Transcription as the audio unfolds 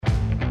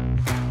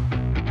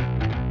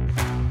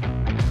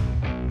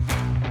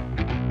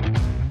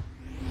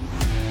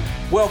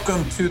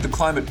Welcome to the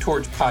Climate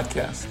Torch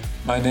podcast.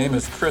 My name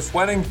is Chris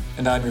Wedding,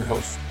 and I'm your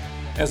host.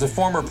 As a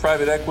former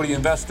private equity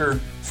investor,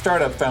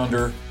 startup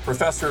founder,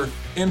 professor,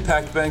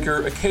 impact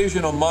banker,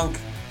 occasional monk,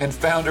 and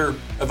founder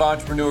of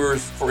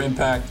Entrepreneurs for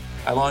Impact,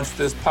 I launched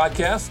this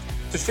podcast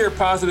to share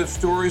positive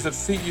stories of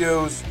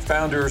CEOs,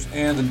 founders,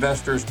 and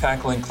investors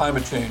tackling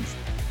climate change.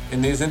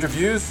 In these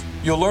interviews,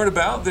 you'll learn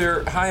about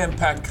their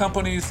high-impact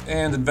companies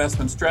and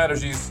investment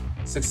strategies,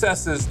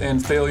 successes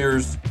and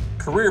failures,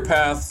 career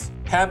paths,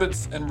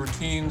 habits and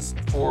routines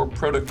for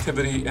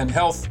productivity and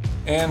health,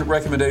 and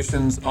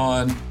recommendations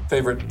on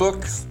favorite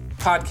books,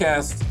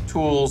 podcasts,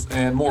 tools,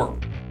 and more.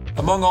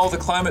 Among all the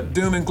climate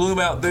doom and gloom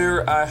out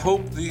there, I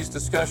hope these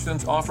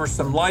discussions offer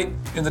some light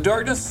in the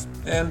darkness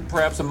and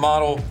perhaps a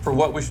model for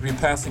what we should be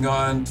passing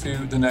on to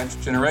the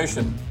next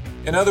generation.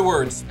 In other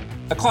words,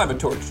 a climate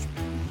torch.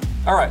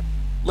 All right,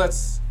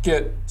 let's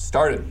get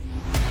started.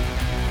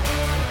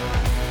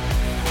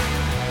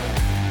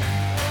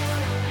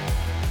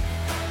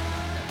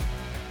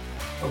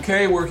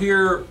 Okay, we're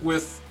here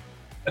with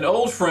an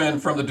old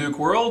friend from the Duke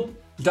world,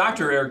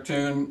 Dr. Eric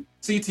Toon,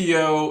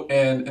 CTO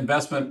and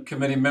investment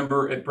committee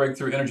member at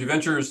Breakthrough Energy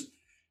Ventures.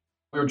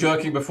 We were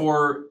joking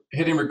before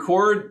hitting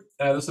record.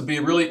 This will be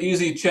a really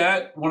easy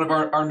chat, one of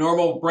our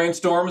normal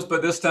brainstorms,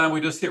 but this time we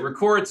just hit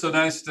record. So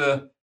nice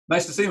to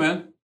see you,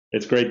 man.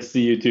 It's great to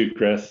see you too,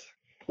 Chris.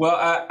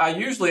 Well, I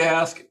usually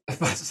ask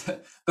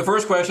the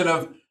first question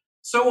of,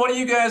 so what do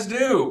you guys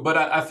do? But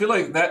I feel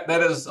like that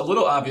is a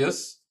little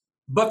obvious.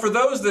 But for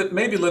those that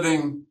may be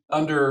living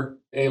under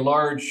a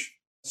large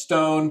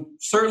stone,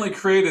 certainly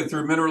created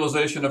through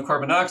mineralization of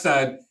carbon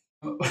dioxide,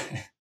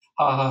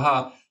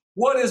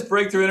 what is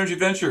Breakthrough Energy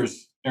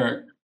Ventures,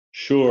 Eric?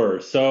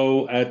 Sure.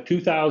 So in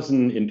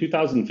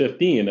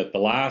 2015, at the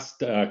last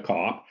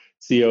COP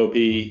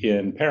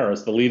in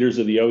Paris, the leaders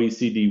of the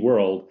OECD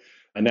world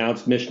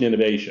announced Mission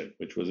Innovation,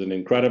 which was an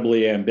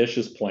incredibly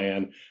ambitious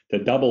plan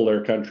to double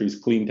their country's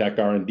clean tech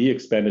R&D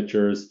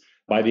expenditures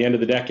by the end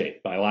of the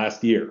decade, by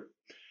last year.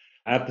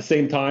 At the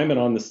same time and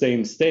on the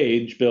same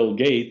stage, Bill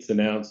Gates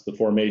announced the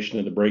formation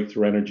of the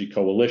Breakthrough Energy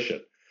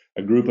Coalition,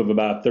 a group of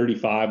about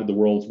 35 of the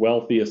world's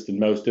wealthiest and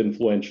most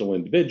influential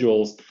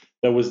individuals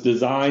that was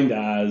designed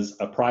as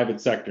a private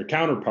sector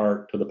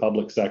counterpart to the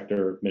public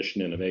sector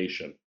Mission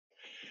Innovation.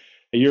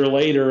 A year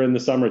later, in the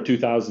summer of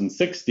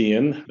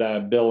 2016,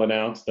 that Bill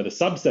announced that a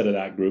subset of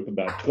that group,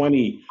 about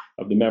 20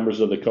 of the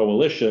members of the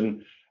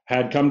coalition,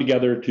 had come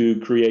together to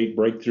create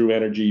Breakthrough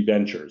Energy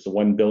Ventures, a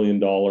 $1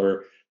 billion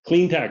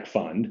clean tech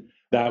fund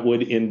that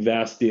would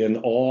invest in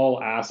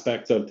all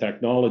aspects of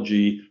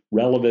technology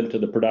relevant to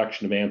the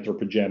production of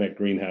anthropogenic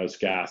greenhouse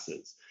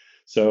gases.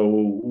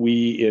 So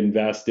we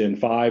invest in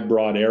 5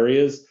 broad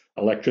areas: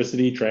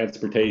 electricity,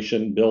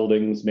 transportation,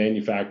 buildings,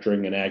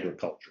 manufacturing, and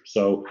agriculture.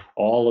 So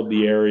all of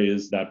the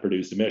areas that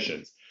produce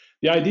emissions.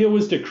 The idea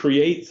was to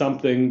create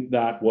something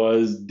that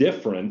was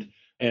different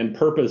and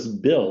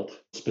purpose-built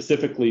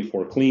specifically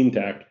for clean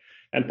tech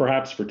and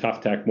perhaps for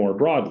tough tech more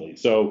broadly.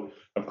 So,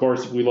 of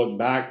course, if we look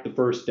back, the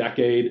first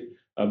decade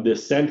of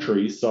this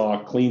century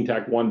saw Clean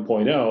Tech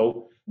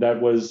 1.0 that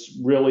was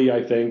really,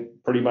 I think,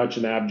 pretty much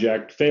an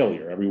abject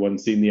failure.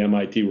 Everyone's seen the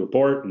MIT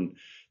report, and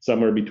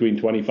somewhere between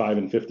 $25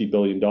 and $50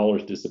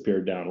 billion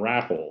disappeared down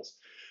rat holes.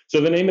 So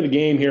the name of the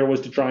game here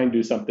was to try and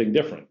do something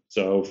different.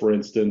 So, for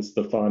instance,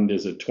 the fund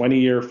is a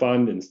 20-year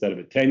fund instead of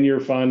a 10-year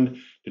fund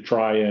to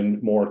try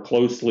and more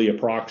closely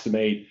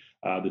approximate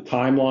the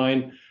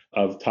timeline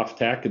of tough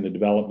tech and the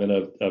development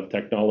of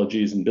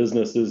technologies and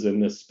businesses in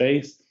this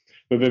space.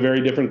 We have a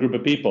very different group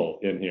of people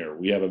in here.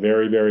 We have a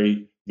very,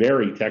 very,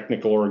 very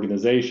technical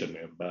organization. We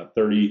have about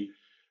 30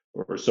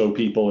 or so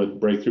people at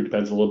Breakthrough,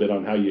 depends a little bit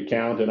on how you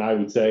count. And I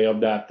would say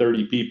of that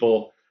 30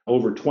 people,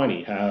 over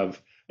 20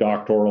 have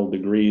doctoral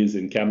degrees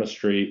in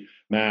chemistry,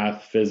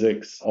 math,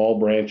 physics, all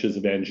branches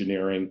of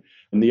engineering.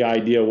 And the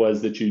idea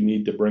was that you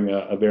need to bring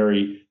a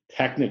very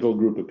technical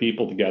group of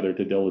people together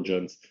to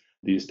diligence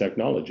these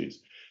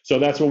technologies. So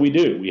that's what we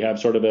do. We have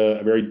sort of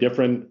a very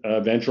different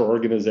venture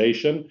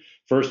organization.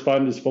 First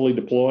fund is fully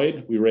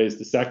deployed. We raised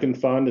the second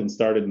fund and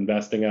started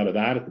investing out of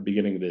that at the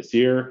beginning of this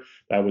year.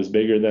 That was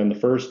bigger than the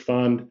first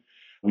fund.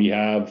 We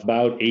have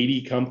about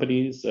 80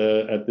 companies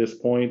at this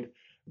point.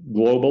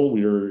 Global,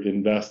 we're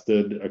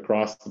invested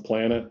across the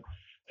planet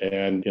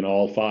and in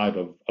all 5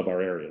 of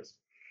our areas.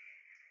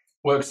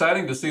 Well,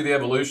 exciting to see the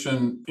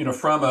evolution,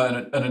 from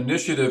an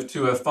initiative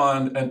to a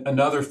fund and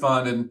another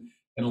fund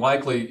and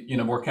likely,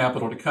 more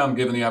capital to come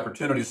given the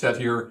opportunity set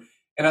here.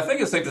 And I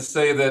think it's safe to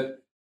say that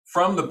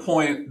from the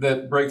point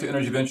that Breakthrough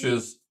Energy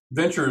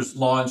Ventures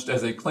launched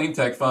as a clean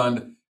tech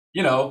fund,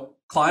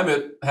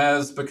 climate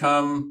has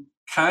become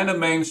kind of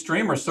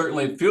mainstream, or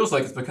certainly it feels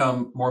like it's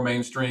become more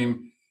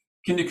mainstream.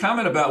 Can you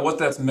comment about what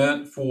that's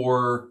meant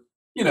for,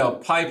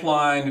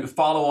 pipeline,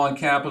 follow-on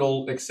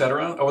capital, et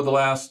cetera, over the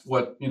last,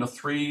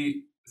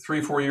 3-4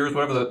 years,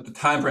 whatever the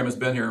time frame has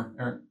been here,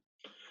 Eric?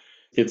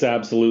 It's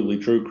absolutely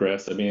true,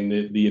 Chris. I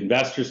mean, the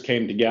investors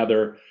came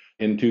together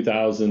in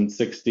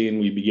 2016.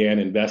 We began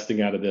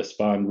investing out of this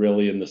fund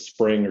really in the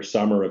spring or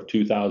summer of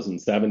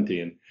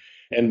 2017.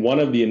 And one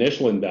of the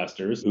initial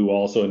investors, who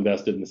also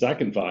invested in the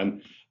second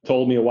fund,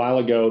 told me a while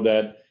ago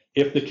that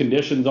if the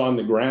conditions on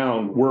the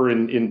ground were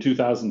in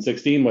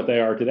 2016 what they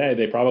are today,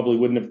 they probably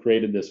wouldn't have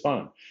created this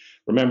fund.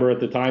 Remember, at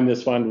the time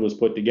this fund was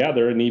put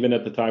together, and even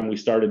at the time we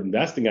started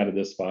investing out of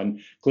this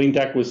fund, clean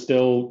tech was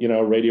still,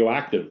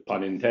 radioactive,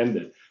 pun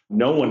intended.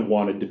 No one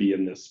wanted to be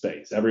in this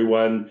space.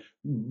 Everyone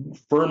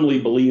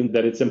firmly believed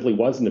that it simply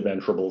wasn't a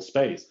venturable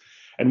space.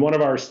 And one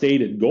of our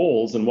stated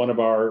goals and one of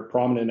our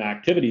prominent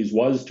activities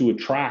was to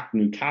attract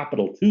new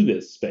capital to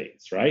this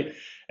space, right?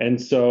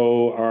 And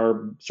so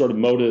our sort of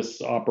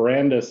modus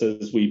operandus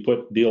as we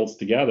put deals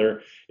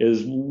together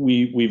is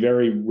we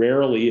very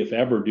rarely, if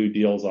ever, do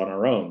deals on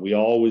our own. We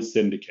always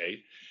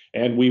syndicate.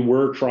 And we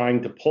were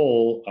trying to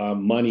pull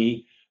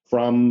money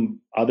from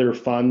other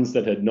funds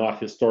that had not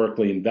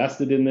historically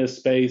invested in this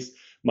space,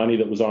 money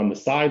that was on the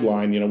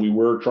sideline. We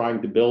were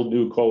trying to build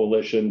new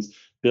coalitions,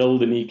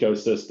 build an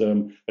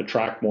ecosystem,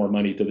 attract more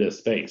money to this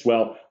space.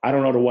 Well, I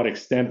don't know to what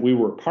extent we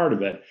were part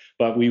of it,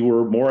 but we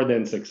were more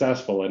than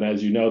successful. And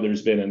as you know,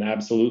 there's been an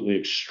absolutely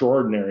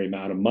extraordinary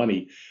amount of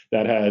money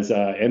that has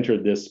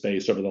entered this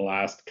space over the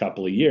last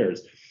couple of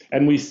years.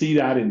 And we see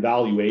that in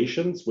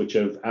valuations, which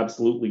have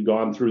absolutely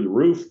gone through the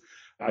roof.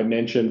 I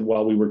mentioned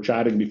while we were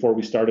chatting before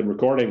we started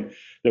recording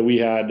that we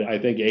had, I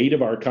think, 8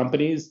 of our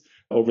companies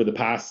over the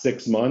past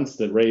 6 months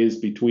that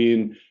raised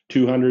between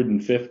 $250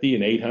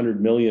 and $800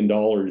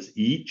 million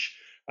each.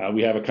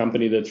 We have a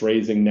company that's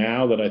raising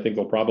now that I think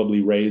will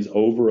probably raise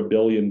over $1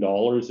 billion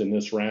in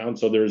this round.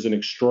 So there's an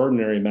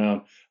extraordinary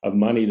amount of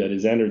money that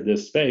has entered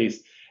this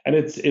space, and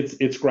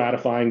it's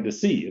gratifying to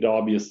see. It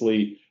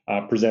obviously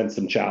presents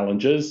some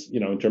challenges,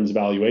 in terms of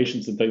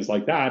valuations and things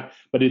like that,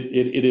 but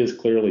it is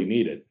clearly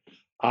needed.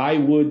 I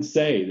would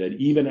say that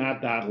even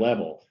at that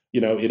level,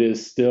 it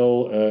is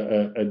still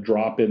a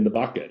drop in the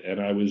bucket. And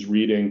I was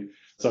reading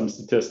some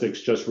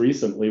statistics just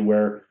recently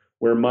where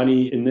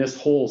money in this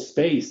whole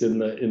space, in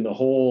the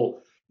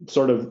whole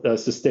sort of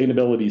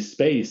sustainability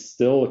space,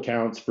 still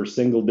accounts for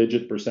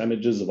single-digit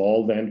percentages of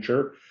all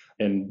venture,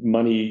 and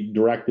money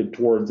directed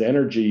towards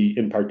energy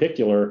in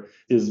particular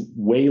is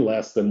way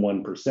less than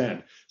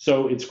 1%.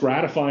 So it's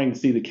gratifying to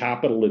see the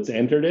capital that's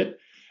entered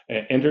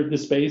the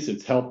space.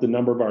 It's helped a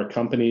number of our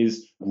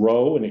companies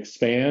grow and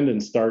expand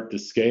and start to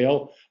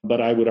scale. But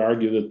I would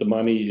argue that the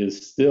money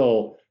is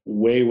still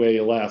way,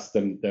 way less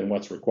than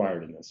what's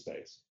required in this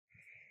space.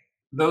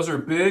 Those are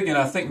big and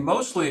I think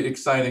mostly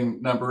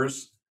exciting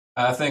numbers.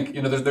 I think,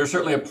 there's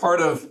certainly a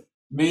part of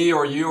me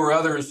or you or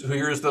others who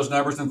hears those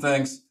numbers and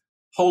thinks,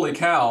 holy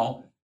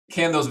cow,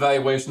 can those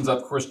valuations,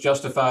 of course,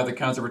 justify the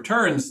kinds of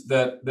returns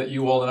that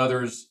you all and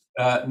others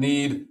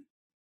need?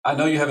 I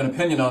know you have an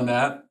opinion on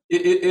that.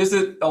 Is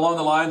it along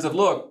the lines of,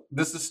 look,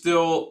 this is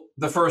still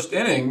the first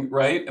inning,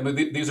 right? I mean,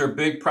 these are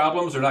big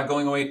problems. They're not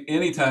going away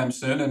anytime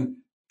soon. And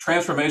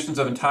transformations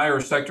of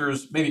entire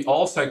sectors, maybe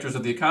all sectors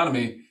of the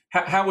economy.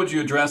 How would you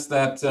address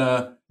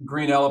that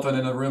green elephant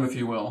in the room, if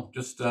you will?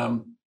 Just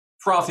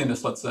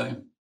frothiness, let's say.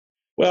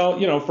 Well,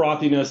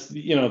 frothiness,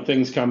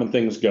 things come and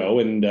things go,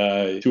 and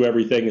to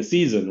everything a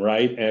season,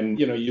 right? And,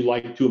 you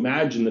like to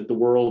imagine that the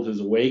world has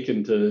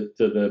awakened to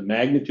the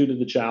magnitude of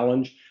the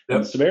challenge, yep,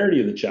 and the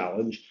severity of the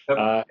challenge,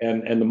 yep,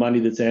 and the money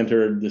that's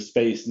entered the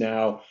space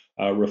now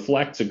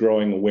reflects a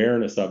growing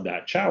awareness of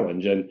that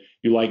challenge. And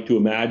you like to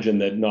imagine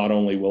that not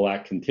only will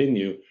that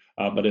continue,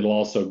 but it'll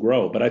also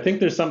grow. But I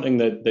think there's something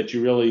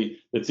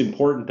that's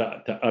important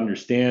to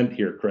understand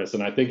here, Chris.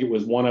 And I think it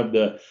was one of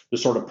the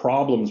sort of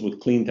problems with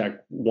Clean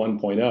Tech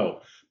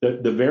 1.0.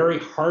 The very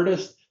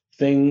hardest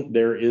thing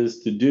there is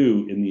to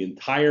do in the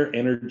entire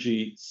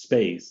energy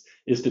space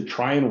is to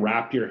try and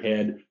wrap your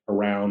head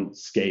around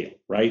scale,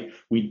 right?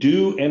 We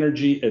do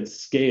energy at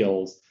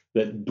scales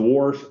that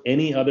dwarf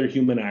any other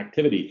human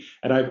activity.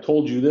 And I've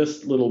told you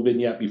this little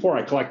vignette before.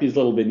 I collect these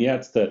little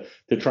vignettes to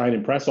try and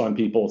impress on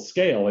people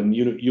scale. And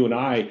you and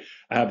I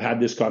have had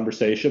this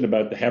conversation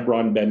about the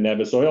Hebron Ben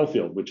Nevis oil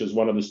field, which is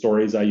one of the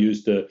stories I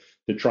use to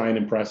try and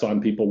impress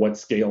on people what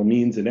scale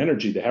means in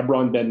energy. The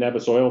Hebron Ben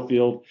Nevis oil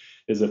field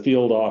is a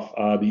field off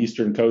the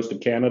eastern coast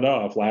of Canada,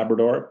 off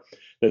Labrador,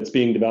 that's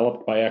being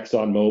developed by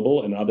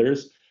ExxonMobil and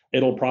others.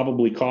 It'll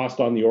probably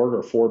cost on the order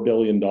of $4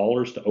 billion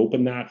to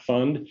open that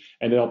fund,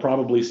 and they'll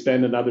probably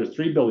spend another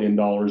 $3 billion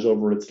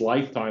over its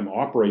lifetime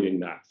operating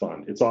that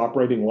fund. Its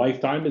operating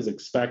lifetime is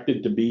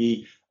expected to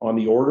be on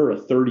the order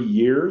of 30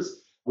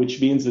 years,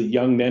 which means that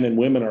young men and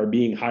women are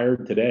being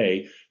hired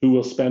today who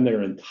will spend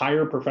their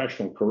entire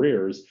professional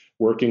careers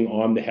working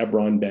on the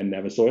Hebron Ben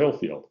Nevis oil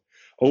field.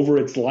 Over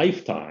its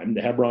lifetime,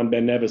 the Hebron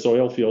Ben Nevis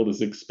oil field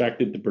is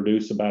expected to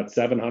produce about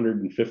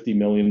 750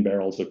 million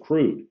barrels of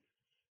crude,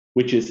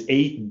 which is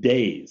 8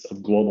 days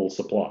of global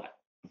supply,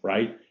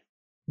 right?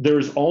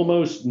 There's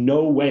almost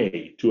no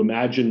way to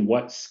imagine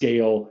what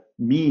scale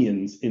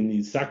means in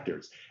these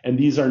sectors. And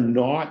these are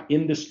not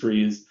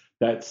industries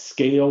that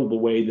scale the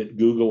way that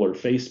Google or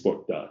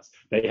Facebook does.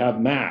 They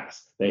have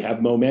mass, they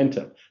have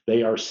momentum,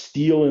 they are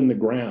steel in the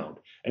ground.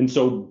 And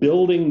so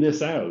building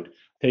this out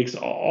takes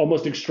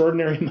almost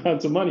extraordinary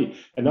amounts of money.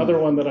 Another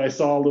one that I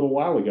saw a little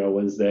while ago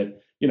was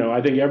that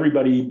I think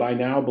everybody by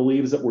now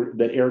believes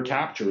that air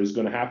capture is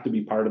going to have to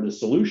be part of the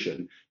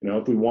solution.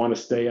 If we want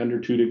to stay under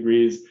 2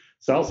 degrees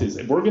Celsius,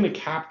 if we're going to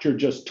capture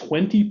just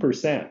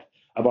 20%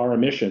 of our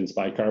emissions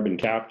by carbon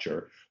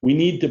capture, we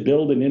need to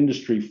build an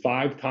industry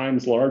 5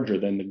 times larger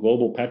than the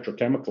global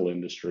petrochemical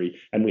industry,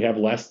 and we have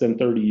less than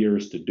 30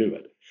 years to do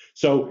it.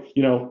 So,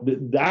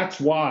 that's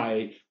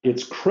why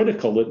it's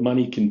critical that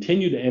money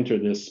continue to enter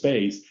this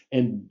space,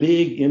 and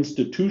big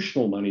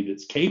institutional money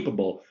that's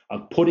capable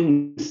of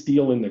putting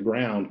steel in the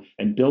ground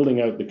and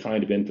building out the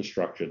kind of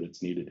infrastructure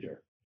that's needed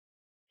here.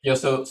 Yeah,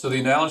 so the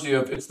analogy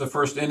of it's the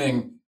first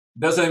inning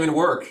doesn't even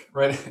work,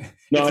 right?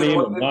 Not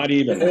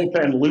even.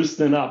 Bullpen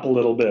loosen up a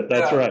little bit.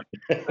 That's right.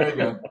 There you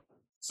go.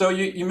 So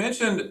you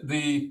mentioned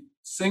the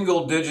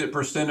single-digit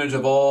percentage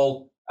of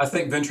all, I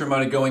think, venture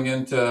money going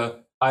into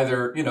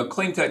either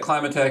clean tech,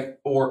 climate tech,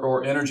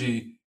 or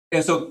energy.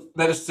 And so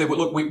that is to say,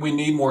 look, we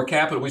need more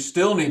capital. We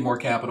still need more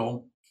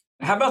capital.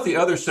 How about the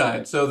other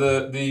side? So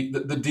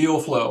the deal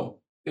flow.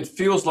 It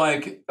feels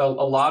like a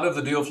lot of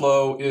the deal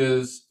flow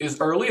is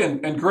early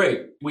and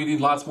great. We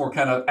need lots more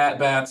kind of at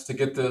bats to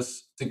get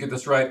this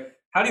right.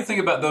 How do you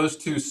think about those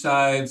two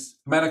sides?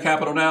 Amount of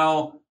capital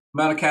now,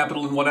 amount of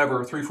capital in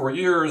whatever 3-4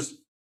 years,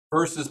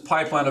 versus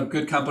pipeline of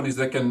good companies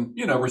that can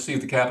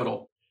receive the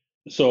capital?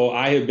 So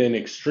I have been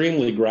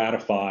extremely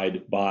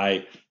gratified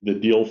by the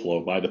deal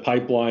flow, by the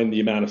pipeline,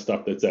 the amount of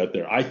stuff that's out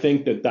there. I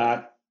think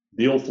that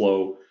deal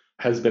flow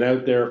has been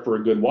out there for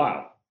a good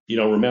while.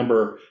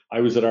 Remember,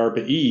 I was at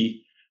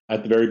ARPA-E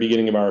at the very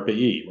beginning of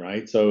ARPA-E,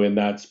 right? So in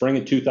that spring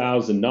of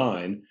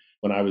 2009,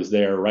 when I was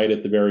there right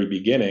at the very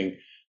beginning,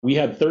 we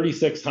had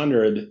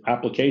 3,600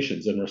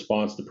 applications in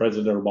response to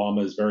President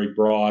Obama's very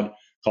broad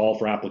call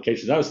for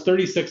applications. That was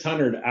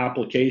 3,600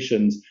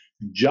 applications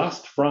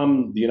just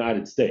from the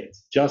United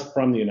States,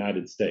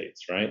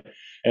 right?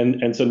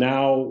 And so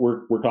now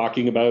we're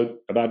talking about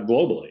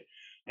globally.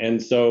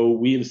 And so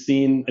we have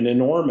seen an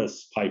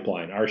enormous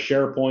pipeline. Our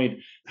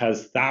SharePoint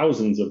has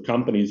thousands of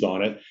companies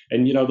on it.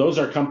 And, those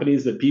are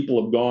companies that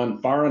people have gone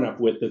far enough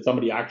with that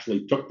somebody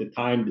actually took the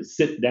time to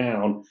sit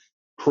down,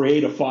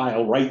 create a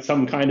file, write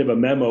some kind of a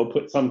memo,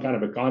 put some kind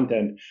of a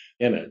content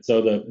in it.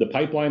 So the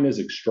pipeline is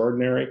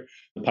extraordinary.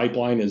 The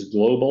pipeline is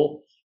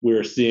global.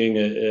 We're seeing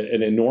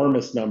an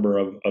enormous number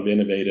of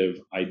innovative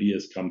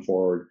ideas come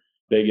forward,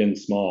 big and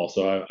small.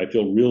 So I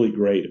feel really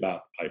great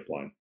about the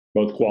pipeline,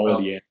 both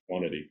quality and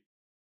quantity.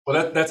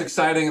 Well, that's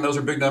exciting, and those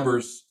are big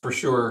numbers for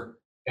sure.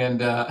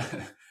 And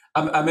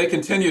I may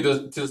continue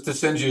to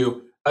send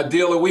you a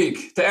deal a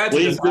week to add to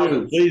this.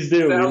 Please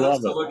do. We love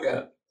it. To look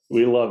at.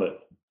 We love it.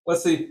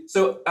 Let's see.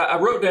 So I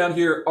wrote down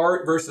here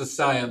art versus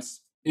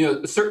science.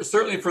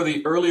 Certainly for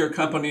the earlier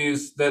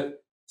companies that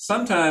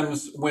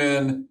sometimes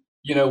when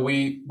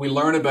we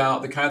learn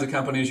about the kinds of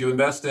companies you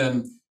invest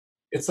in,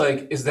 it's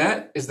like, is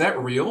that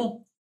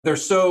real? They're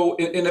so,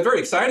 in a very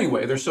exciting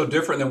way, they're so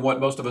different than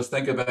what most of us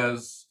think of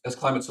as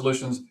climate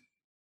solutions.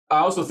 I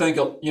also think,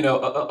 a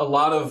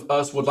lot of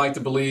us would like to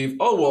believe,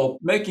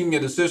 making a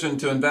decision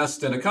to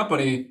invest in a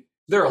company,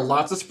 there are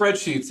lots of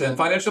spreadsheets and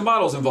financial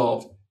models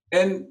involved.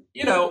 And,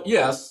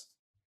 yes,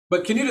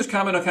 but can you just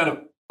comment on kind of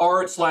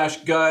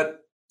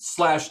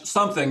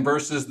art/gut/something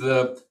versus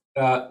the,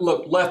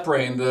 left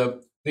brain,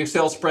 the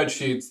Excel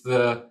spreadsheets,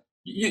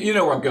 you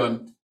know where I'm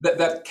going,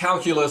 that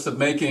calculus of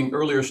making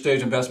earlier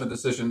stage investment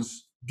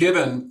decisions,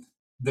 given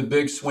the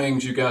big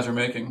swings you guys are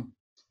making?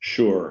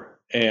 Sure.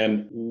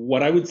 And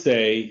what I would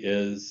say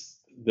is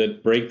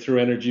that Breakthrough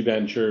Energy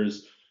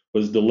Ventures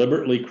was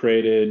deliberately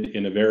created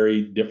in a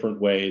very different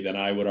way than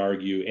I would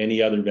argue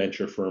any other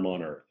venture firm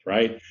on earth,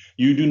 right?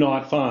 You do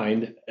not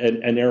find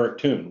an Eric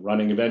Toon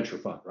running a venture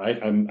fund,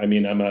 right?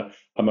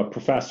 I'm a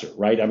professor,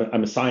 right?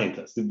 I'm a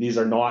scientist. These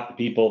are not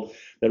people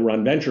that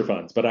run venture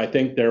funds. But I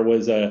think there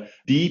was a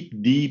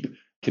deep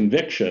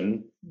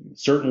conviction,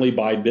 certainly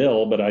by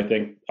Bill, but I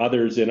think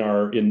others in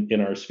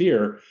our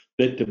sphere,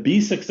 that to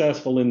be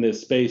successful in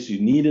this space,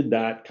 you needed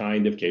that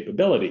kind of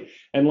capability.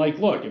 And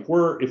look, if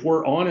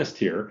we're honest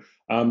here,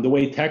 the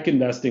way tech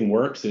investing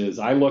works is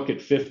I look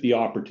at 50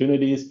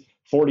 opportunities,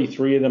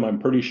 43 of them I'm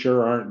pretty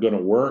sure aren't going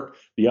to work.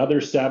 The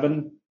other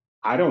 7,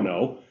 I don't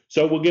know.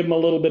 So we'll give them a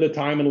little bit of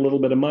time and a little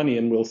bit of money,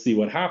 and we'll see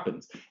what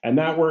happens. And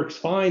that works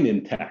fine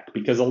in tech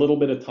because a little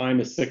bit of time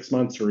is 6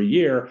 months or a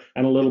year,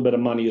 and a little bit of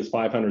money is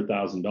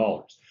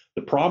 $500,000.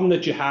 The problem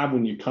that you have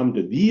when you come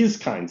to these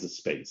kinds of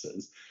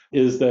spaces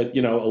is that,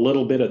 a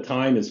little bit of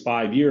time is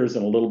 5 years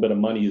and a little bit of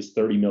money is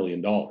 $30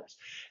 million.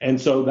 And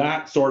so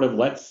that sort of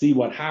let's see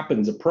what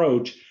happens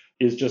approach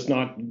is just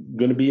not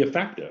going to be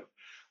effective.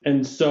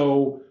 And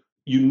so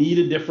you need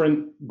a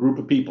different group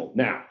of people.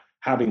 Now,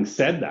 having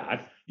said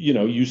that,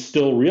 you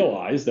still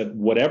realize that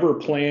whatever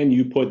plan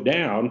you put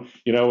down,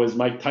 as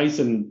Mike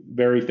Tyson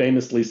very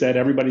famously said,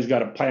 everybody's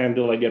got a plan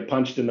till they get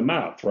punched in the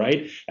mouth,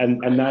 right?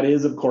 And that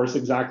is, of course,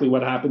 exactly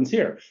what happens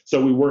here.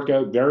 So we work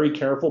out very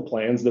careful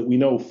plans that we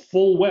know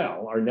full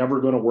well are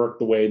never going to work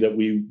the way that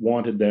we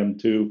wanted them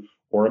to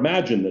or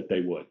imagined that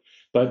they would.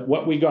 But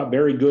what we got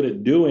very good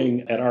at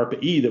doing at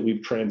ARPA-E that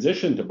we've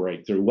transitioned to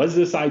Breakthrough was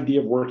this idea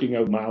of working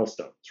out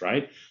milestones,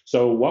 right?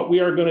 So what we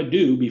are going to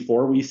do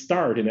before we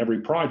start in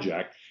every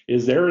project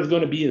is there is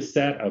going to be a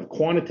set of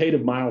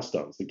quantitative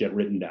milestones that get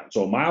written down.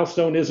 So a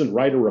milestone isn't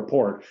write a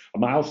report. A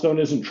milestone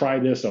isn't try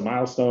this. A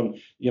milestone,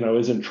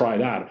 isn't try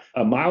that.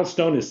 A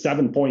milestone is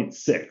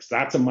 7.6.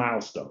 That's a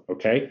milestone,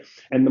 okay?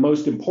 And the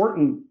most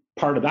important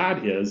part of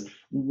that is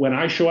when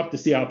I show up to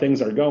see how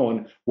things are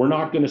going, we're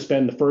not going to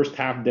spend the first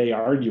half day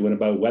arguing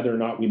about whether or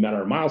not we met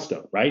our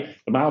milestone, right?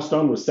 The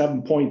milestone was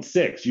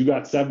 7.6. You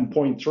got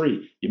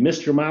 7.3. You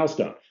missed your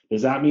milestone.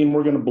 Does that mean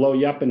we're going to blow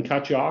you up and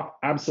cut you off?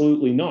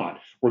 Absolutely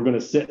not. We're going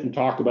to sit and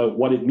talk about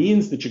what it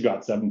means that you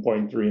got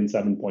 7.3 and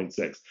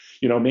 7.6.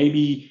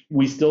 Maybe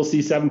we still see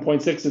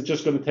 7.6. It's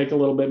just going to take a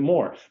little bit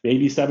more.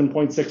 Maybe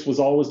 7.6 was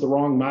always the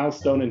wrong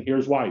milestone, and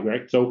here's why,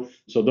 right? So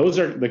those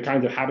are the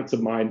kinds of habits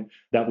of mind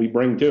that we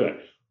bring to it.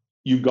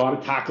 You've got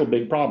to tackle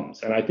big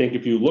problems. And I think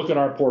if you look at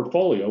our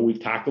portfolio, we've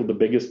tackled the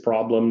biggest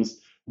problems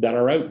that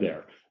are out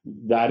there.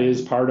 That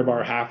is part of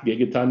our half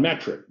gigaton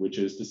metric, which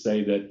is to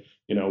say that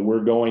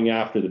we're going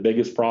after the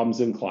biggest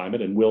problems in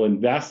climate, and we'll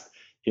invest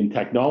in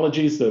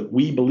technologies that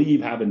we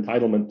believe have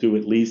entitlement to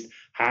at least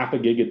half a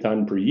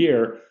gigaton per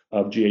year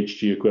of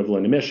GHG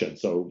equivalent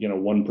emissions. So,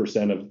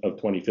 1% of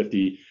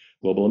 2050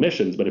 global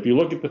emissions. But if you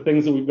look at the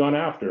things that we've gone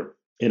after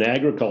in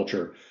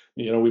agriculture,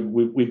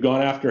 we've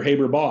gone after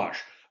Haber-Bosch.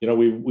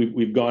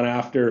 We've gone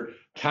after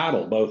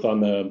cattle, both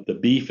on the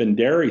beef and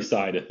dairy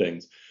side of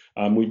things.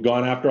 We've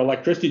gone after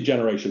electricity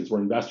generations. We're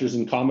investors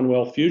in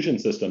Commonwealth Fusion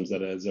Systems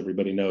that, as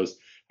everybody knows,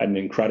 had an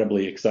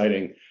incredibly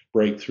exciting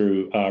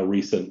breakthrough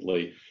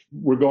recently.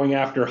 We're going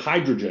after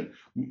hydrogen.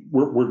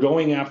 We're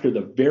going after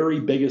the very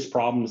biggest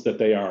problems that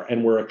they are,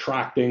 and we're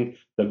attracting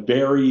the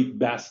very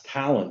best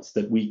talents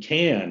that we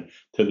can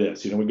to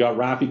this. We've got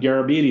Rafi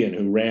Garabedian,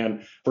 who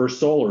ran First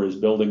Solar, is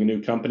building a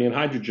new company in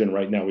hydrogen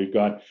right now. We've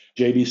got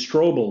JB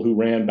Strobel, who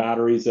ran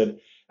batteries at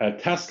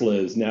Tesla,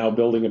 is now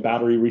building a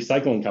battery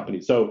recycling company.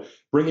 So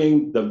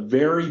bringing the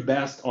very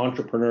best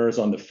entrepreneurs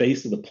on the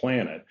face of the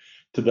planet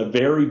to the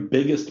very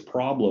biggest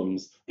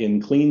problems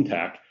in clean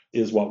tech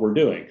is what we're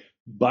doing.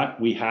 But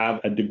we have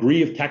a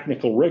degree of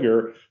technical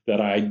rigor that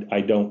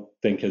I don't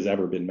think has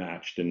ever been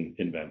matched in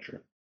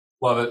venture.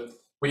 Love it.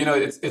 Well,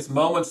 it's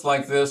moments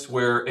like this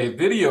where a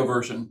video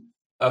version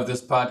of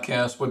this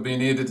podcast would be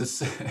needed to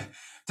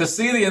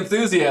see the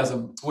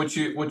enthusiasm, which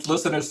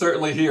listeners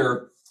certainly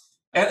hear,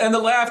 and the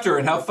laughter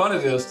and how fun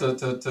it is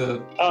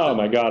to oh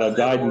my God, I've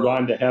died and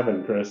gone to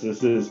heaven, Chris.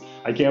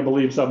 I can't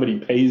believe somebody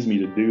pays me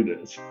to do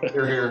this.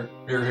 You're here.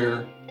 You're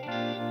here.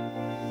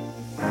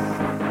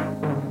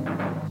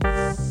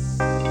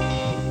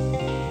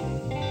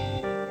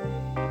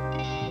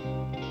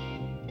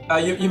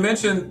 You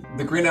mentioned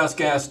the greenhouse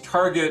gas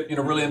target,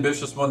 really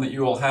ambitious one that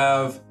you will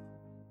have.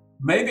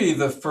 Maybe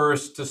the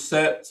first to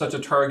set such a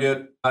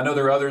target. I know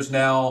there are others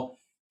now.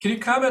 Can you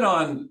comment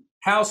on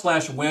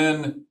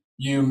how/when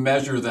you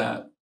measure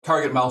that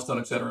target, milestone,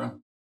 et cetera?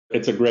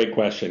 It's a great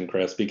question,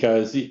 Chris,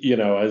 because,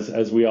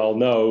 as we all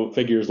know,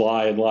 figures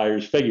lie and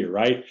liars figure,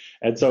 right?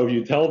 And so if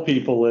you tell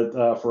people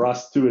that for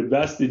us to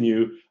invest in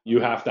you,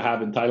 you have to have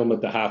entitlement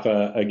to half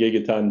a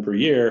gigaton per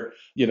year,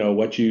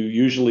 what you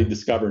usually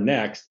discover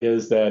next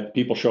is that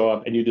people show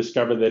up and you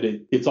discover that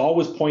it's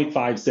always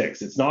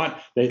 0.56. It's not,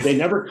 they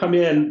never come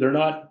in, they're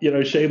not,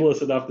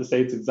 shameless enough to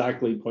say it's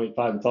exactly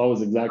 0.5. It's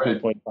always exactly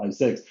right.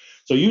 0.56.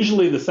 So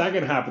usually the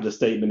second half of the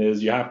statement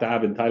is you have to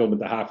have entitlement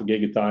to half a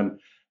gigaton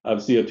of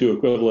CO2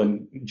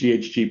 equivalent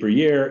GHG per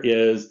year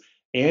is,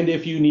 and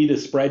if you need a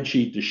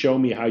spreadsheet to show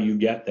me how you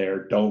get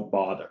there, don't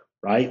bother,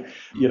 right?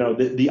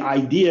 The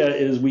idea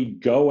is we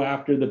go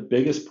after the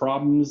biggest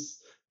problems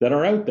that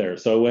are out there.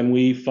 So when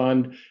we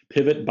fund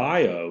Pivot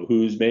Bio,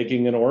 who's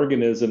making an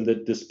organism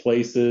that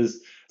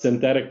displaces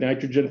synthetic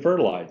nitrogen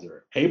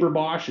fertilizer,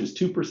 Haber-Bosch is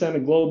 2%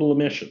 of global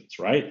emissions,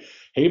 right?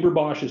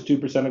 Haber-Bosch is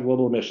 2% of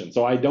global emissions.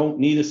 So I don't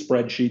need a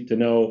spreadsheet to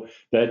know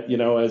that,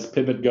 as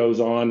Pivot goes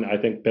on, I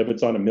think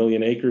Pivot's on 1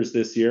 million acres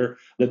this year,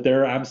 that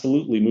they're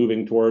absolutely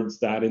moving towards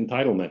that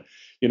entitlement.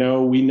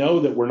 We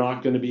know that we're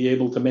not going to be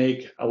able to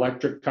make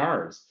electric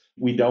cars.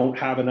 We don't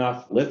have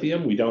enough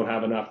lithium. We don't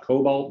have enough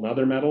cobalt and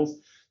other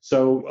metals.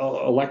 So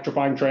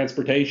electrifying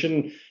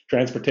transportation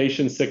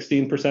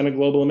 16% of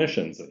global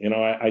emissions.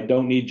 I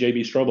don't need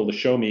JB Strobel to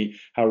show me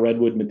how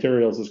Redwood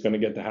Materials is going to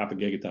get to half a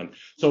gigaton.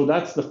 So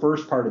that's the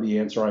first part of the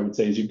answer, I would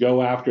say, is you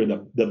go after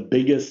the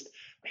biggest,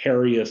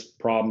 hairiest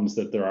problems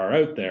that there are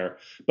out there.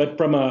 But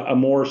from a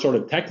more sort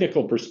of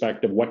technical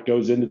perspective, what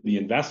goes into the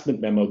investment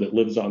memo that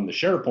lives on the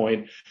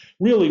SharePoint,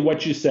 really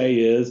what you say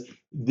is,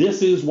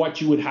 this is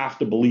what you would have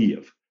to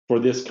believe for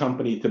this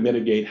company to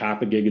mitigate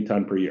half a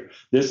gigaton per year.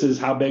 This is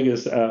how big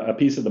is a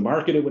piece of the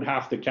market it would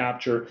have to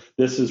capture.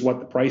 This is what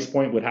the price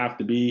point would have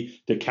to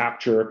be to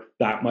capture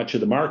that much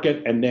of the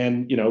market. And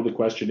then, the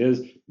question is,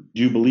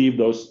 do you believe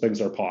those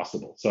things are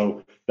possible?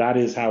 So that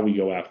is how we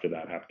go after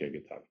that half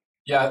gigaton.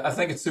 Yeah, I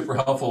think it's super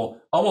helpful.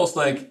 Almost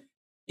like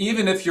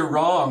even if you're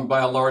wrong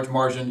by a large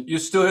margin, you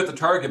still hit the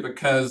target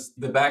because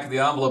the back of the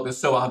envelope is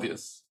so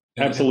obvious.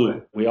 in a way.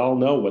 Absolutely. We all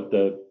know what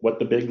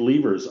the big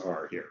levers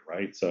are here,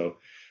 right? So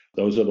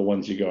those are the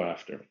ones you go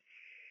after.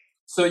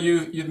 So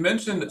you've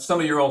mentioned some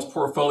of your old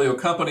portfolio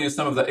companies,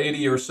 some of the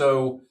 80 or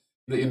so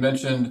that you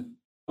mentioned.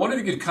 I wonder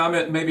if you could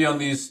comment maybe on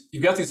these.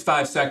 You've got these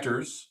five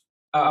sectors.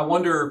 I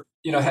wonder,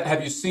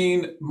 have you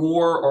seen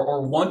more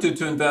or wanted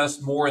to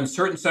invest more in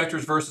certain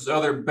sectors versus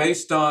other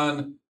based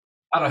on,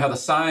 I don't know, how the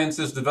science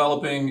is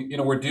developing,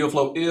 where deal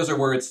flow is or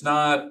where it's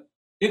not?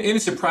 Any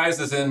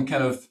surprises in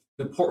kind of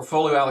the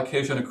portfolio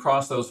allocation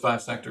across those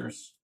five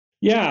sectors?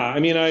 Yeah, I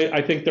mean,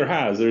 I think there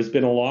has. There's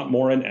been a lot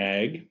more in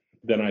ag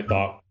than I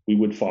thought we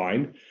would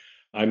find.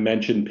 I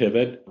mentioned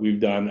pivot. We've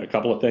done a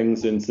couple of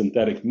things in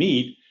synthetic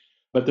meat,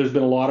 but there's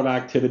been a lot of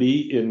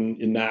activity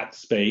in that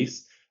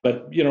space.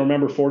 But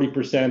remember,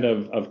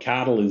 40% of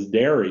cattle is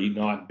dairy,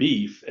 not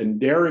beef, and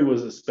dairy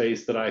was a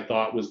space that I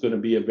thought was going to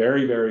be a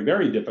very, very,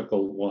 very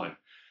difficult one.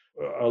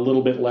 A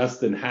little bit less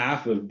than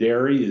half of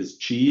dairy is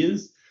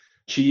cheese.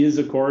 Cheese,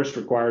 of course,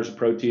 requires a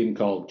protein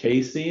called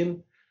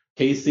casein.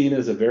 Casein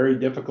is a very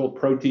difficult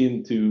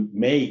protein to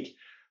make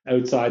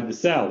outside the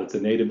cell. It's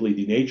a natively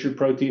denatured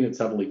protein. It's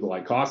heavily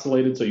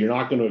glycosylated, so you're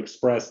not going to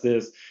express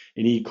this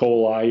in E.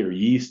 coli or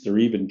yeast or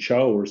even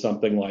CHO or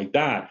something like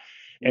that.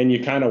 And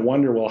you kind of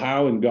wonder, well,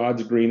 how in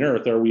God's green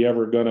earth are we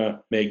ever going to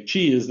make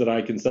cheese that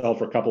I can sell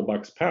for a couple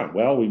bucks a pound?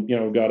 Well, we've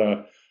got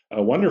a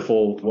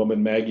wonderful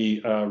woman,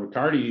 Maggie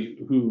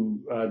Riccardi,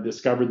 who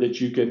discovered that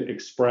you can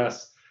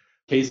express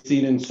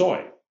casein in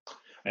soy.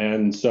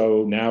 And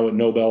so now at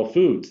Nobel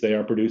Foods, they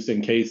are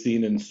producing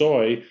casein and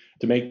soy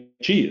to make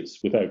cheese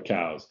without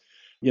cows.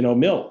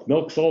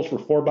 Milk sold for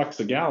 $4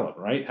 a gallon,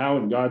 right? How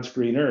in God's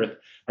green earth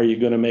are you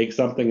going to make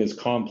something as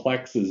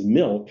complex as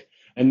milk?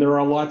 And there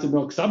are lots of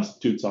milk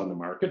substitutes on the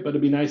market, but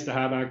it'd be nice to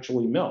have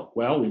actually milk.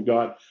 Well, we've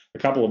got a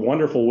couple of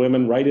wonderful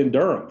women right in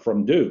Durham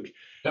from Duke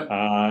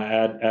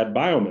at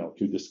BioMilk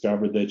who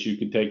discovered that you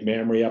could take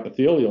mammary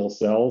epithelial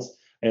cells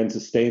and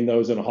sustain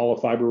those in a hollow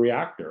fiber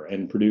reactor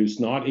and produce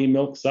not a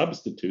milk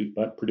substitute,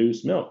 but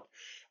produce milk.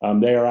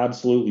 They are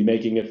absolutely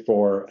making it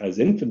as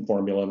infant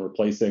formula and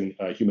replacing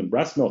human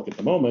breast milk at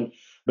the moment,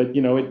 but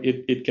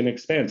it can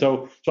expand.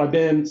 So I've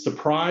been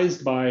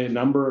surprised by a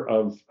number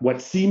of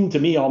what seemed to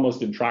me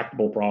almost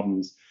intractable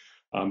problems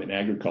in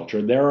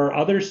agriculture. There are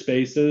other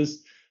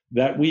spaces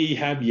that we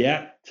have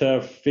yet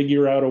to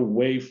figure out a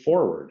way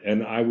forward.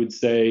 And I would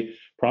say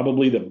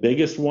probably the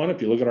biggest one,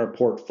 if you look at our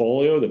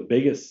portfolio, the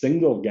biggest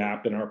single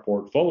gap in our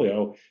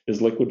portfolio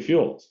is liquid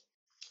fuels,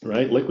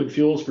 right? Liquid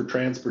fuels for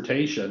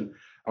transportation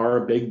are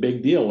a big,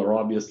 big deal. They're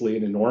obviously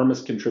an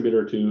enormous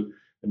contributor to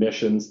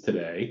emissions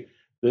today.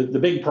 The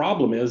big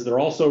problem is they're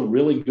also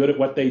really good at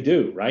what they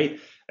do, right?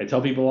 I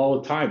tell people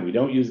all the time, we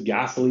don't use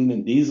gasoline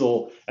and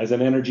diesel as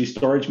an energy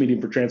storage medium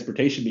for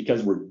transportation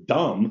because we're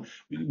dumb.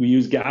 We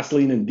use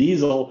gasoline and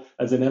diesel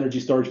as an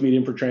energy storage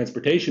medium for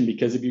transportation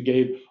because if you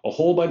gave a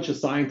whole bunch of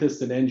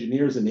scientists and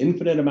engineers an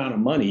infinite amount of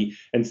money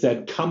and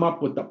said, come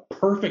up with the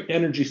perfect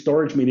energy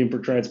storage medium for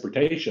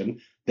transportation,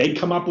 they'd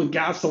come up with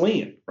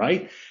gasoline,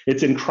 right?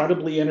 It's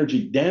incredibly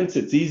energy dense.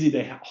 It's easy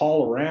to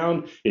haul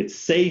around. It's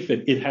safe.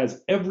 It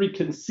has every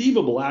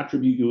conceivable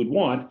attribute you would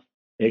want,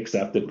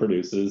 except it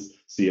produces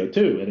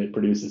CO2, and it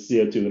produces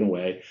CO2 in a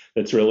way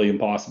that's really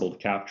impossible to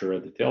capture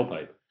at the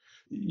tailpipe.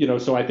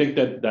 So I think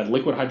that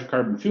liquid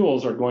hydrocarbon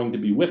fuels are going to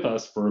be with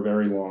us for a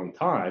very long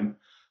time,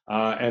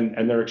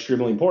 and they're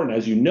extremely important.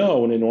 As you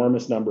know, an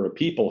enormous number of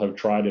people have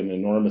tried an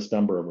enormous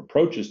number of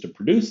approaches to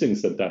producing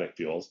synthetic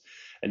fuels,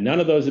 and none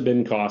of those have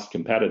been cost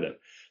competitive.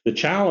 The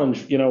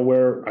challenge,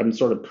 where I'm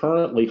sort of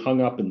currently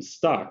hung up and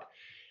stuck,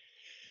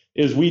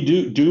 is we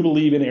do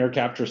believe in air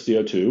capture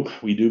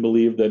CO2. We do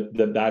believe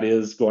that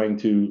is going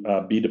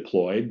to be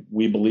deployed.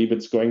 We believe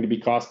it's going to be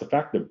cost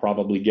effective,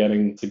 probably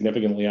getting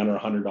significantly under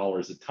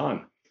 $100 a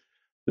ton.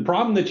 The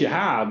problem that you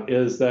have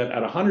is that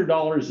at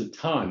 $100 a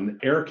ton,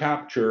 air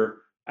capture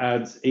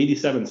adds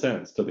 87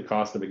 cents to the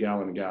cost of a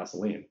gallon of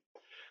gasoline.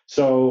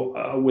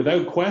 So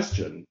without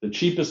question, the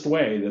cheapest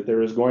way that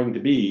there is going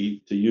to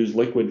be to use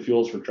liquid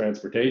fuels for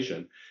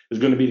transportation is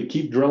going to be to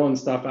keep drilling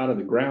stuff out of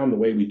the ground the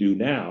way we do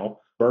now,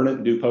 burn it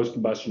and do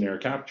post-combustion air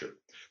capture.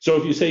 So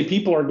if you say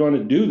people are going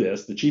to do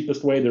this, the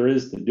cheapest way there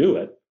is to do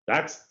it,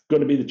 that's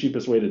going to be the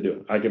cheapest way to do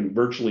it. I can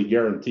virtually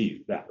guarantee you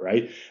that,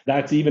 right?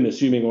 That's even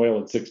assuming oil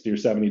at $60 or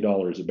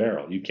 $70 a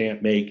barrel. You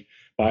can't make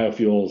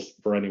biofuels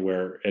for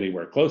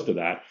anywhere close to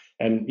that.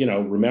 And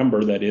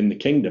remember that in the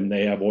kingdom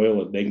they have oil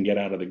that they can get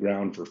out of the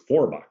ground for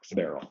 $4 a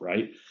barrel,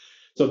 right?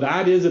 So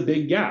that is a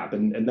big gap,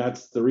 and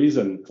that's the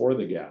reason for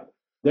the gap.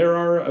 There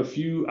are a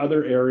few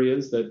other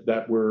areas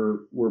that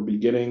we're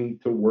beginning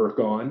to work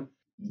on.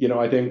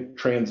 I think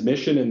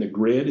transmission in the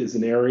grid is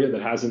an area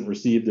that hasn't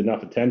received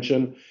enough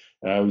attention.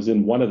 I was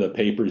in one of the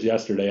papers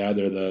yesterday,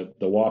 either the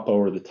WAPO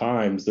or the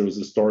Times. There was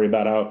a story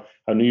about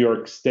how New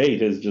York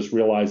State is just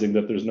realizing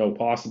that there's no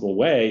possible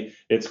way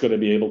it's going to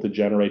be able to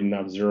generate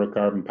enough zero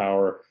carbon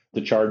power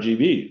to charge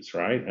EVs,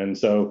 right? And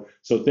so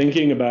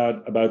thinking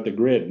about the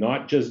grid,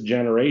 not just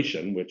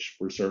generation, which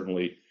we're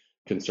certainly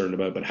concerned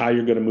about, but how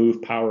you're going to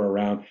move power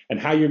around and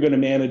how you're going to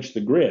manage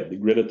the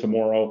grid of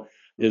tomorrow.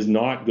 is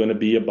not going to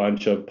be a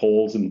bunch of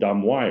poles and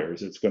dumb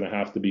wires. It's going to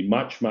have to be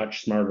much,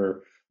 much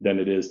smarter than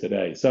it is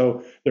today.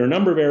 So there are a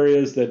number of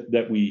areas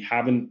that we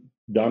haven't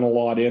done a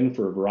lot in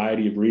for a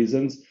variety of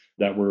reasons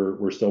that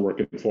we're still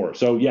working for.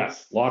 So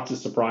yes, lots of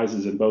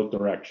surprises in both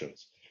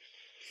directions.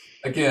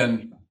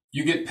 Again,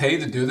 you get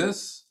paid to do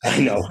this? I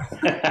know.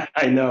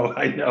 I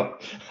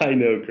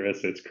know,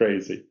 Chris. It's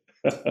crazy.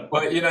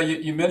 Well,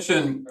 you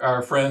mentioned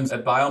our friends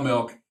at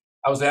BioMilk.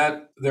 I was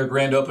at their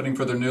grand opening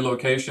for their new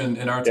location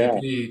in RTP.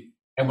 Yeah.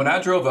 And when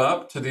I drove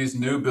up to these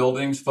new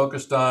buildings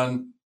focused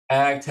on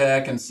ag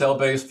tech and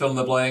cell-based fill in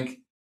the blank,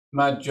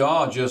 my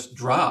jaw just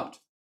dropped.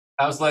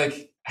 I was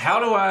like, how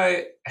do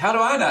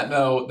I not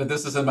know that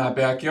this is in my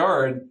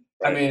backyard?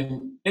 Right. I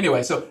mean,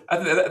 anyway, so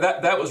I think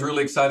that was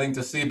really exciting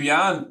to see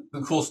beyond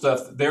the cool stuff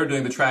they're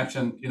doing, the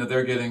traction,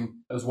 they're getting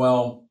as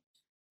well.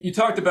 You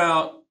talked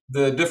about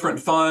the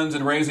different funds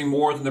and raising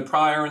more than the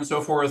prior and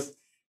so forth.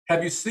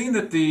 Have you seen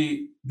that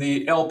the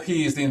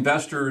LPs, the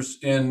investors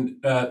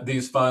in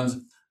these funds,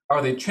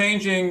 are they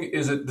changing?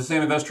 Is it the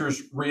same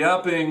investors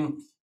re-upping?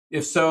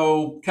 If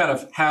so, kind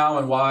of how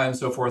and why and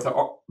so forth?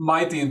 Or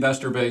might the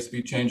investor base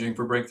be changing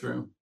for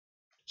Breakthrough?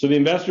 So the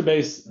investor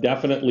base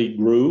definitely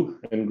grew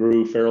and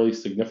grew fairly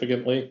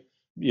significantly,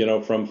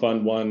 from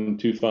Fund 1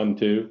 to Fund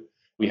 2.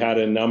 We had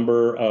a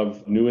number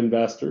of new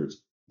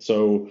investors.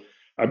 So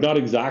I'm not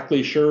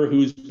exactly sure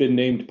who's been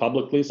named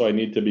publicly, so I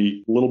need to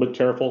be a little bit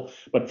careful.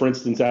 But for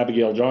instance,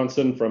 Abigail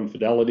Johnson from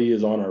Fidelity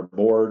is on our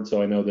board,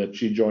 so I know that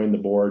she joined the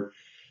board.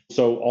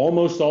 So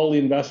almost all the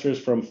investors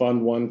from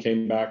Fund 1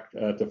 came back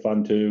to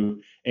Fund 2,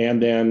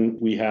 and then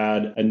we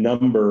had a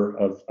number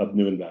of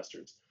new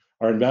investors.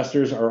 Our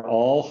investors are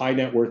all high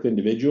net worth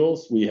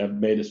individuals. We have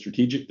made a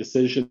strategic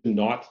decision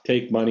not to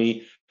take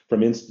money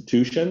from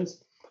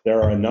institutions.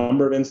 There are a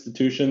number of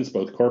institutions,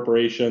 both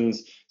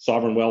corporations,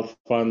 sovereign wealth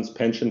funds,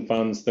 pension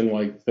funds,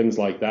 things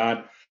like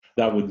that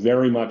would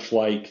very much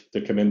like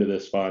to come into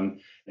this fund.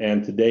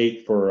 And to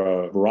date, for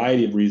a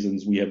variety of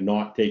reasons, we have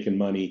not taken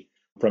money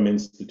from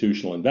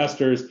institutional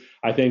investors.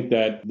 I think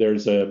that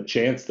there's a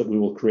chance that we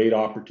will create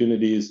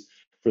opportunities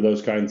for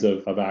those kinds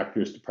of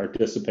actors to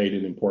participate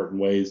in important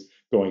ways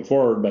going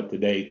forward. But to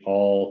date,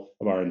 all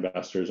of our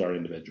investors are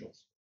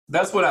individuals.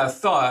 That's what I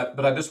thought,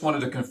 but I just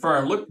wanted to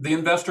confirm. Look, the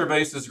investor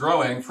base is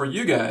growing for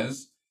you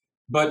guys,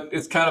 but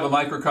it's kind of a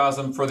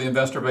microcosm for the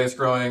investor base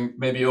growing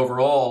maybe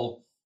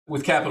overall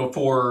with capital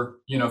for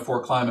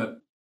climate.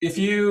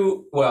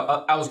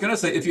 I was going to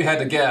say if you had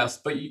to guess,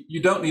 but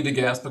you don't need to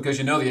guess because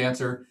you know the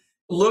answer.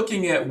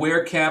 Looking at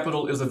where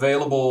capital is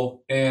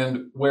available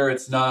and where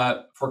it's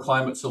not for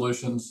climate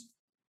solutions,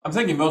 I'm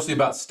thinking mostly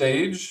about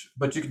stage,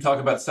 but you can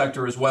talk about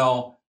sector as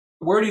well.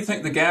 Where do you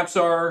think the gaps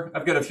are?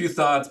 I've got a few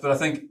thoughts, but I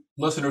think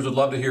listeners would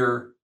love to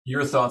hear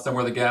your thoughts on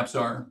where the gaps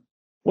are.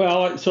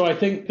 Well, so I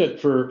think that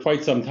for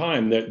quite some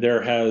time that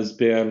there has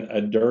been a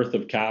dearth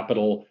of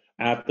capital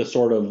at the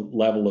sort of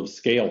level of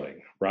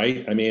scaling,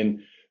 right? I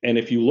mean, and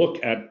if you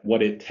look at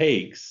what it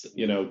takes,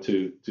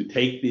 to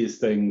take these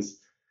things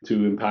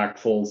to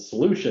impactful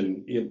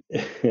solution,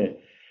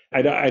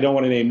 I don't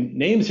want to name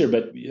names here,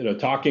 but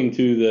talking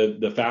to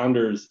the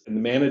founders and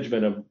the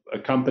management of a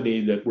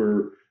company that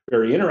we're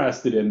very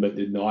interested in but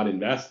did not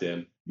invest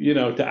in,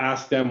 to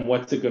ask them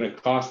what's it going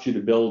to cost you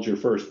to build your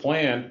first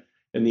plant,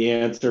 and the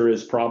answer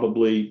is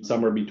probably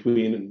somewhere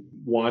between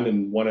 1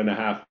 and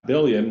 1.5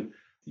 billion.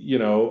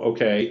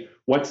 Okay,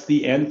 what's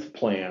the nth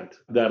plant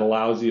that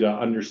allows you to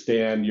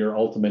understand your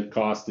ultimate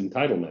cost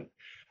entitlement?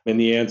 And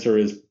the answer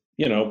is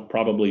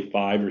probably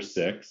 5 or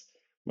 6.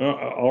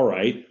 All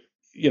right.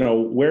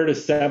 Where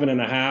does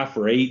 $7.5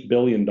 or $8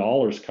 billion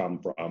come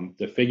from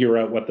to figure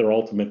out what their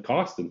ultimate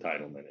cost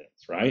entitlement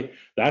is, right?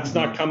 That's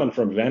not coming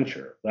from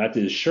venture. That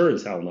is sure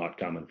as hell not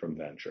coming from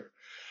venture.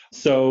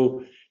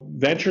 So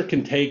venture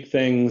can take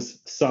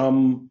things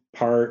some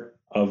part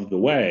of the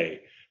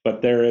way,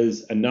 but there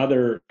is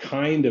another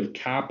kind of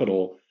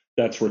capital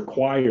that's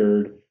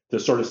required to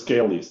sort of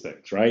scale these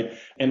things, right?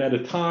 And at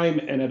a time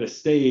and at a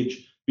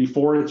stage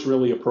before it's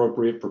really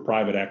appropriate for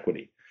private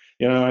equity.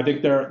 I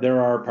think there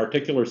are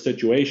particular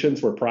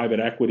situations where private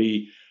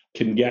equity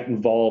can get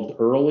involved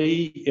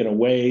early in a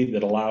way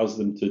that allows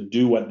them to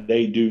do what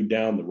they do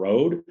down the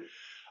road.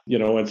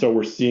 And so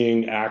we're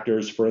seeing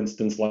actors, for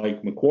instance,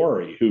 like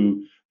Macquarie,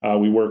 who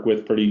we work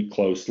with pretty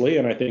closely.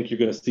 And I think you're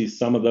going to see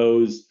some of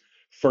those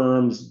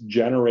firms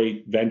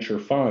generate venture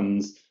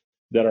funds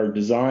that are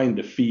designed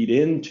to feed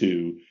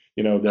into,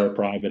 their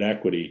private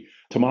equity.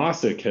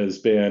 Temasek has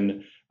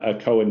been a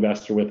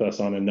co-investor with us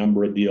on a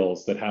number of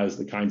deals that has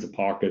the kinds of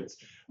pockets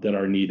that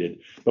are needed.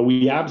 But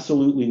we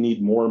absolutely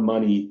need more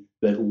money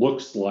that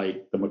looks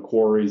like the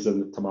Macquaries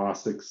and the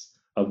Temaseks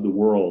of the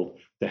world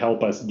to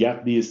help us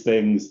get these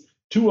things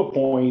to a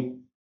point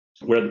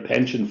where the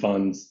pension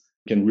funds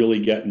can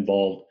really get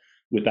involved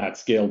with that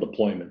scale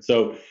deployment.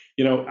 So,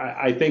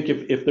 I think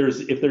if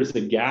there's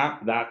a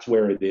gap, that's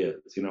where it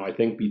is. I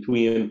think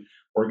between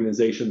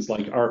organizations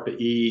like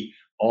ARPA-E,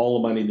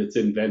 all the money that's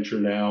in venture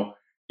now,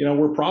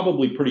 we're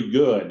probably pretty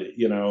good,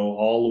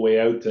 all the way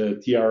out to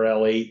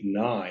TRL 8 and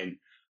 9,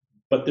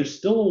 but there's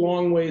still a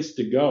long ways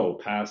to go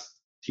past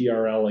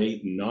TRL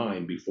 8 and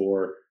 9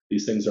 before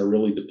these things are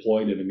really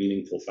deployed in a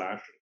meaningful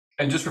fashion.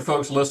 And just for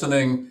folks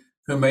listening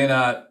who may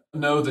not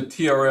know the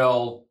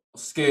TRL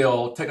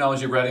scale,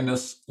 technology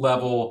readiness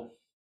level,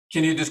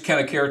 can you just kind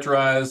of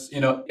characterize,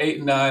 8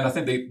 and 9? I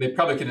think they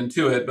probably can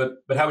intuit,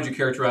 but how would you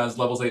characterize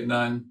levels 8 and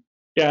 9?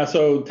 Yeah,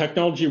 so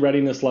technology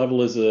readiness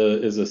level is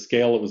a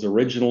scale that was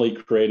originally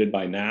created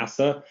by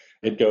NASA.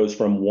 It goes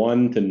from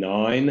 1 to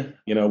 9,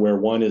 where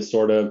 1 is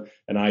sort of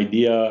an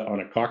idea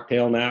on a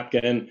cocktail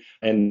napkin,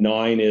 and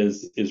 9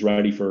 is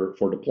ready for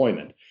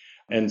deployment.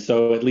 And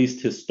so, at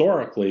least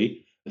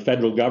historically, the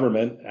federal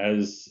government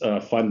has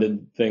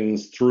funded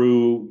things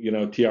through,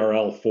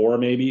 TRL 4,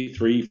 maybe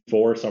 3,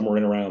 4, somewhere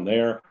in around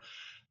there.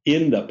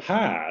 In the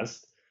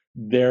past,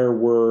 there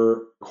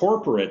were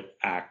corporate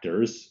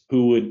actors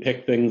who would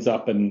pick things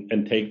up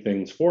and take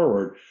things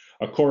forward.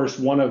 Of course,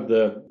 one of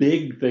the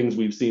big things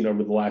we've seen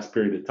over the last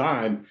period of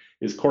time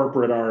is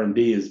corporate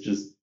R&D has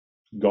just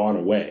gone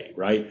away,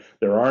 right?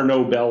 There are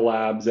no Bell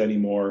Labs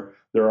anymore.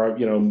 There are,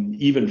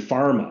 even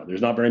pharma.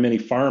 There's not very many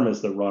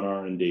pharmas that run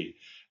R&D.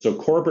 So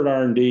corporate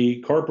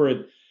R&D,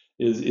 corporate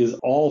is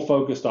all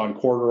focused on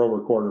quarter over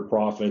quarter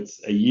profits.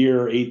 A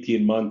year,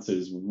 18 months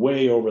is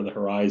way over the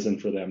horizon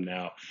for them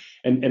now.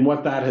 And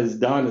what that has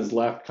done is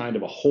left kind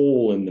of a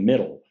hole in the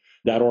middle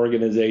that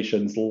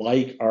organizations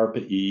like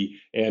ARPA-E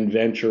and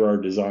Venture are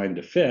designed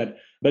to fit.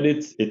 But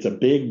it's a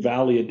big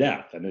valley of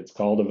death, and it's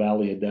called a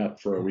valley of death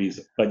for a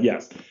reason. But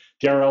yes,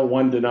 TRL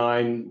 1 to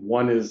 9,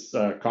 1 is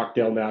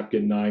cocktail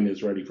napkin, 9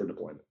 is ready for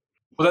deployment.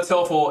 Well, that's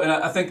helpful. And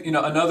I think,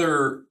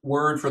 another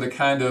word for the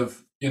kind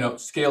of,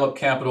 scale up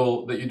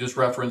capital that you just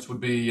referenced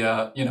would be,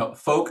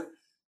 folk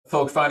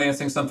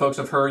financing. Some folks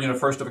have heard,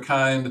 first of a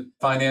kind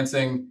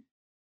financing.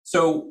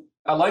 So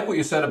I like what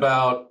you said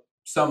about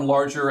some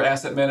larger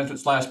asset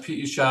management /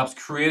 PE shops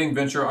creating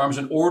venture arms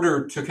in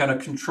order to kind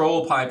of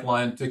control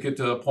pipeline to get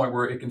to a point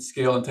where it can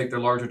scale and take their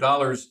larger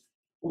dollars.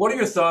 What are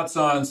your thoughts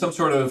on some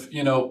sort of,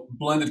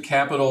 blended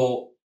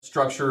capital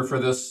structure for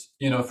this,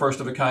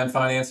 first of a kind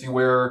financing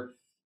where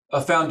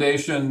a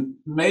foundation,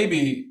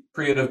 maybe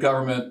creative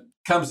government,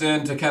 comes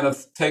in to kind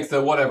of take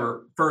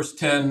the first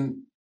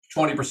 10,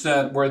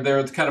 20% where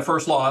they're the kind of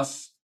first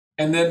loss,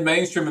 and then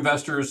mainstream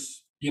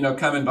investors,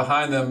 come in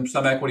behind them,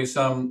 some equity,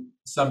 some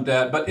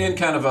debt, but in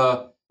kind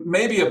of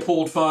maybe a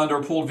pooled fund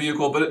or pooled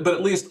vehicle, but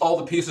at least all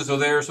the pieces are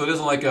there, so it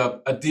isn't like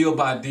a deal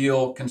by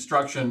deal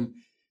construction.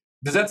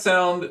 Does that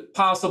sound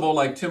possible,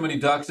 like too many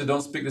ducks that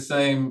don't speak the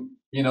same,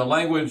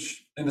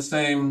 language in the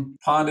same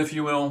pond, if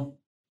you will?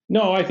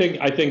 No, I think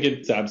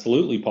it's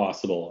absolutely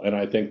possible. And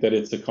I think that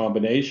it's a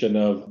combination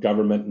of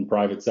government and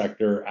private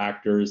sector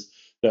actors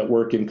that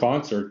work in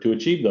concert to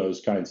achieve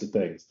those kinds of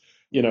things.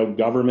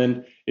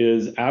 Government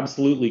is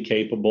absolutely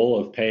capable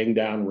of paying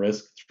down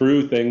risk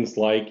through things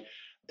like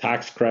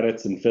tax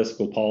credits and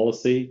fiscal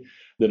policy.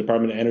 The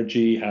Department of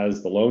Energy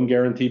has the loan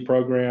guarantee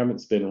program.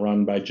 It's been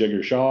run by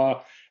Jigar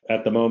Shah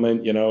at the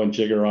moment, and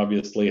Jigar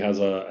obviously has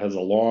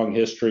a long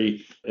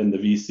history in the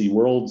VC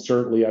world,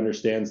 certainly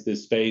understands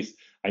this space.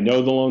 I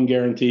know the loan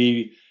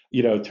guarantee,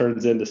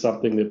 turns into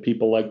something that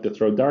people like to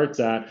throw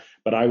darts at,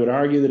 but I would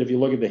argue that if you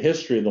look at the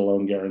history of the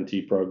loan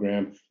guarantee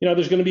program,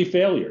 there's going to be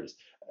failures.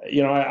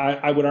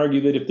 I would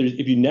argue that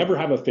if you never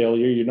have a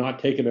failure, you're not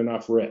taking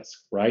enough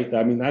risk, right?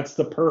 I mean, that's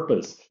the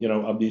purpose,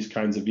 of these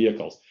kinds of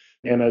vehicles.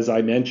 And as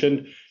I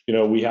mentioned,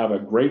 we have a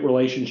great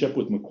relationship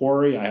with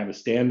Macquarie. I have a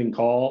standing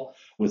call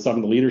with some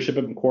of the leadership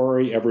at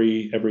Macquarie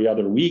every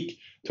other week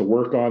to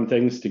work on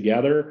things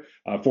together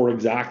for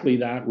exactly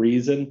that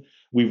reason.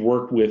 We've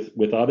worked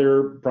with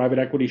other private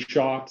equity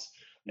shops,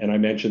 and I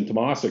mentioned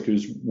Temasek,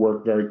 who's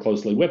worked very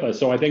closely with us.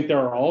 So I think there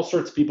are all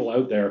sorts of people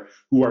out there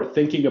who are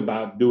thinking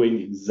about doing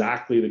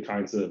exactly the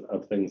kinds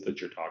of things that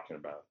you're talking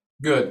about.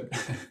 Good.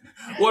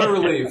 What a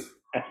relief.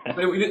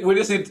 We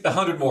just need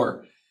 100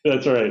 more.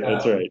 That's right.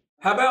 That's right.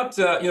 How about,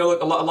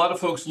 look, a lot of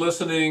folks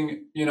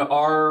listening,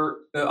 are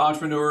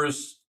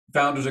entrepreneurs,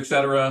 founders, et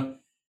cetera.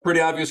 Pretty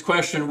obvious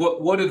question.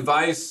 What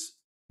advice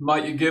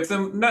might you give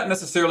them? Not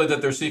necessarily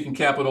that they're seeking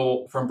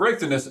capital from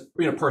Breakthroughness,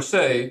 per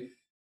se,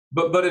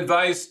 but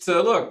advice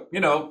to look,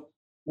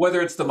 whether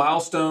it's the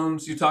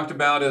milestones you talked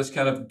about as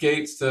kind of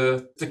gates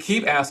to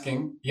keep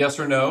asking yes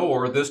or no,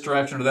 or this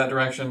direction or that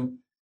direction.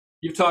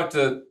 You've talked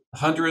to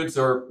hundreds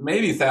or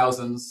maybe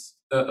thousands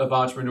of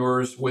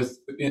entrepreneurs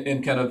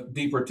in kind of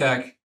deeper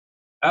tech.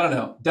 I don't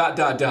know,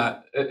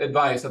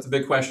 advice. That's a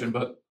big question,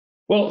 but.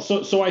 Well,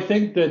 so I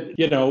think that,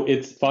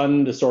 it's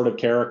fun to sort of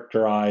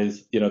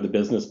characterize, the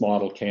business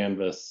model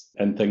canvas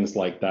and things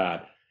like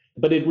that.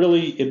 But it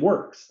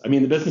works. I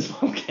mean, the business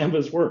model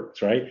canvas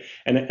works, right?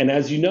 And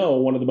as you know,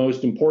 one of the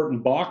most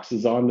important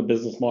boxes on the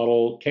business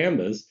model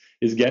canvas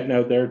is getting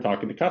out there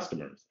talking to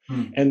customers.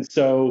 And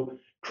so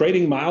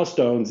creating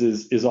milestones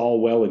is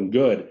all well and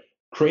good.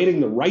 Creating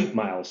the right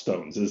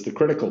milestones is the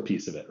critical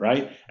piece of it,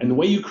 right? And the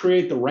way you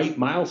create the right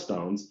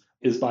milestones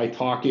is by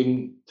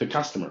talking to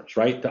customers,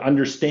 right? To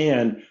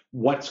understand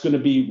what's going to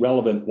be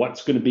relevant,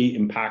 what's going to be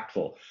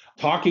impactful.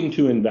 Talking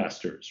to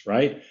investors,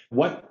 right?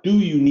 What do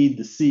you need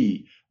to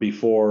see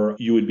before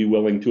you would be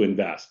willing to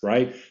invest,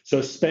 right?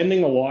 So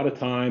spending a lot of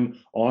time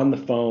on the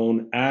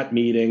phone, at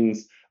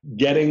meetings,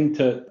 getting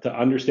to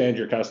understand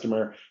your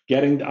customer,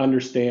 getting to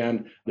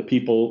understand the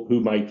people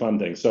who might fund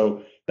things.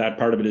 So that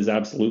part of it is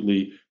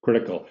absolutely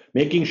critical.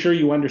 Making sure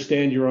you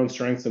understand your own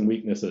strengths and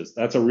weaknesses.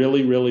 That's a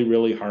really, really,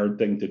 really hard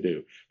thing to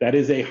do. That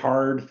is a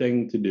hard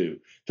thing to do,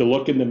 to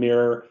look in the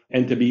mirror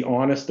and to be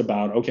honest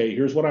about, okay,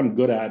 here's what I'm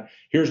good at,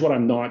 here's what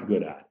I'm not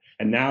good at.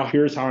 And now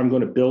here's how I'm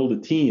going to build a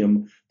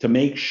team to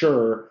make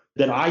sure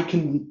that I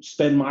can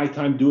spend my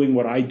time doing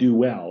what I do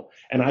well,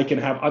 and I can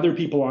have other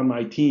people on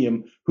my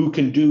team who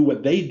can do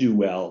what they do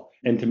well,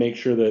 and to make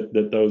sure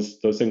that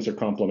those things are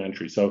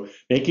complementary. So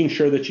making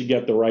sure that you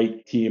get the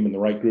right team and the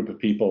right group of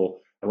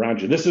people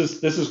around you. This is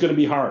going to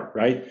be hard,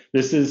 right?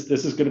 This is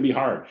going to be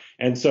hard.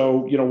 And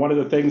so, one of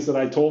the things that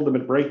I told them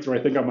at Breakthrough,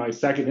 I think on my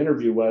second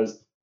interview,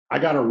 was I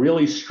got a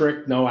really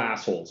strict no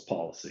assholes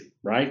policy,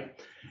 right?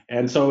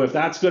 And so if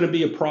that's going to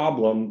be a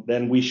problem,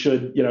 then we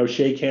should,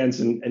 shake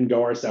hands and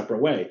go our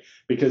separate way.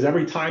 Because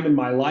every time in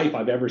my life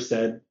I've ever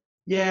said,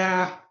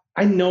 yeah,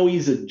 I know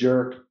he's a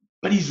jerk,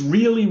 but he's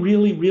really,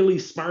 really, really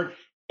smart.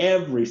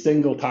 Every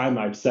single time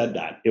I've said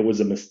that, it was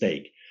a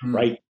mistake,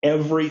 right?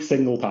 Every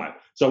single time.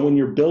 So when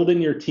you're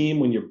building your team,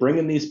 when you're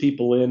bringing these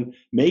people in,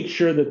 make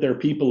sure that they're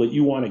people that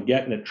you want to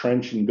get in a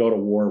trench and go to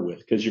war with,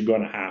 because you're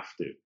going to have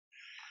to.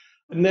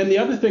 And then the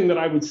other thing that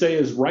I would say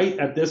is, right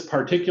at this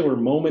particular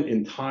moment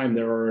in time,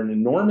 there are an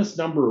enormous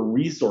number of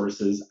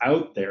resources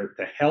out there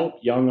to help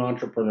young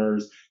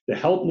entrepreneurs, to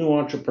help new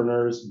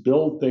entrepreneurs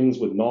build things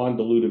with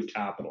non-dilutive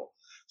capital.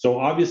 So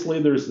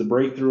obviously there's the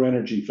Breakthrough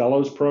Energy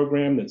Fellows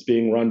program that's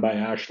being run by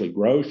Ashley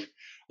Grosh,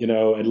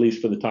 at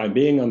least for the time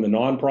being, on the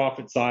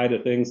nonprofit side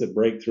of things at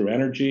Breakthrough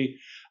Energy.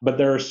 But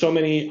there are so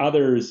many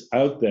others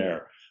out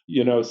there.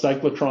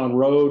 Cyclotron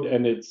Road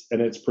and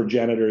its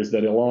progenitors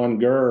that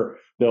Ilan Gur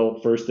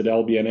built first at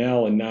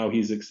LBNL, and now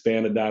he's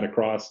expanded that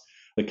across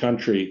the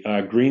country.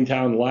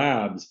 Greentown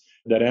Labs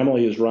that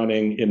Emily is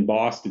running in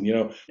Boston,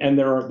 and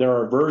there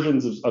are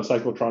versions of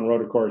Cyclotron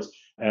Road, of course,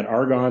 at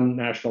Argonne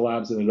National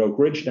Labs and at Oak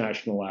Ridge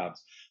National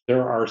Labs.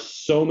 There are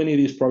so many of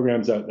these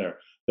programs out there.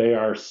 They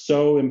are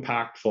so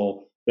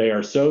impactful. They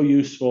are so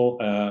useful.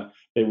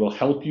 They will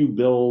help you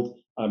build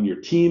your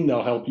team.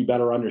 They'll help you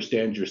better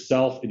understand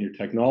yourself and your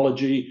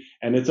technology.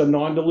 And it's a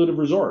non-dilutive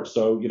resource.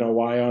 So,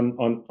 why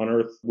on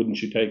earth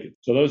wouldn't you take it?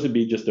 So those would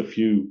be just a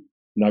few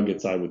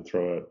nuggets I would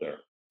throw out there.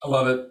 I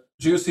love it.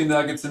 Juicy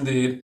nuggets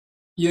indeed.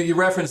 You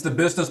referenced the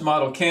business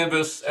model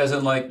canvas, as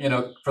in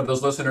for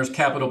those listeners,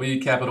 capital B,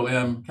 capital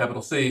M,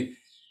 capital C.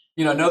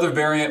 Another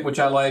variant, which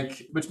I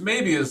like, which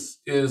maybe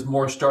is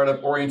more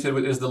startup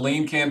oriented, is the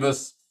lean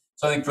canvas.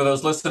 So I think for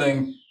those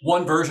listening,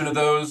 one version of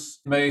those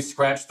may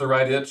scratch the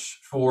right itch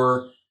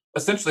for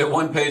essentially a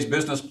one-page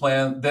business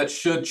plan that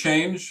should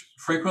change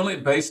frequently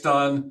based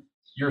on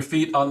your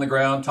feet on the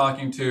ground,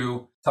 talking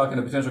to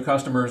potential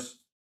customers.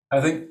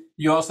 I think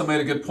you also made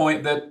a good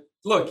point that,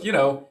 look,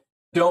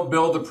 don't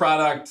build the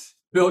product,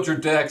 build your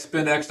deck,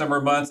 spend X number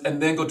of months,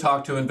 and then go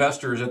talk to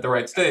investors at the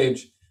right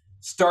stage.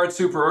 Start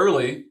super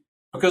early,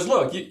 because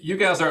look, you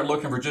guys aren't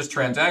looking for just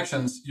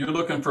transactions. You're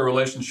looking for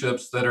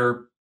relationships that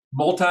are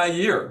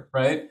multi-year,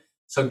 right?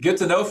 So get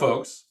to know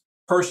folks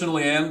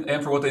personally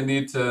and for what they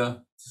need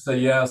to say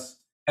yes.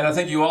 And I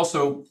think you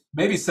also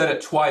maybe said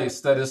it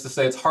twice. That is to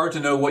say, it's hard to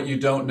know what you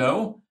don't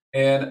know.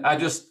 And I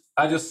just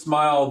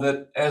smile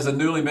that as a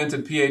newly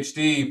minted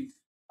PhD,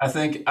 I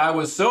think I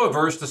was so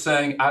averse to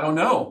saying, I don't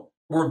know.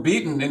 We're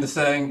beaten into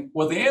saying,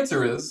 well, the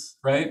answer is,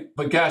 right?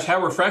 But gosh,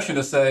 how refreshing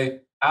to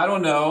say, I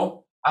don't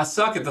know. I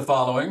suck at the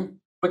following.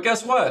 But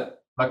guess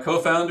what? My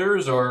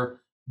co-founders or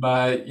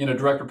my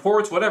direct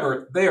reports,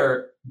 whatever, they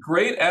are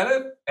great at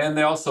it, and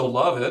they also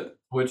love it,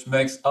 which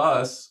makes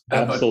us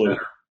that much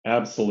better.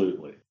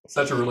 Absolutely.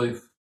 Such a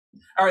relief.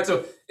 All right,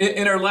 so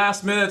in our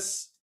last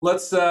minutes,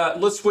 let's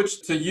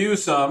switch to you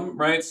some,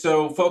 right?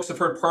 So folks have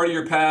heard part of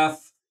your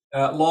path,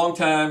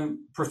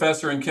 longtime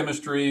professor in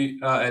chemistry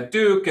at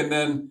Duke, and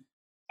then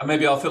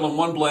maybe I'll fill in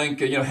one blank.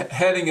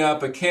 Heading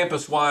up a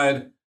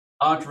campus-wide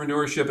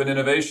entrepreneurship and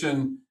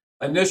innovation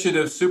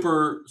initiative,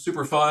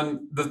 super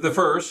fun. The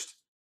first.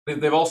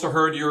 They've also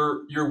heard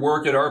your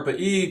work at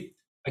ARPA-E.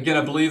 Again,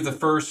 I believe the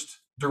first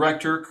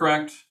director,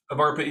 correct, of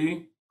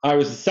ARPA-E? I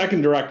was the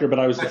second director, but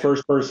I was the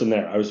first person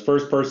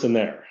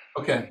there.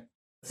 Okay.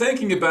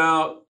 Thinking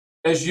about,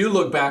 as you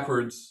look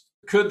backwards,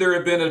 could there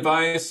have been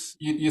advice,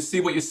 you see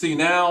what you see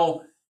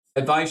now,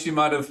 advice you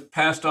might have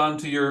passed on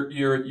to your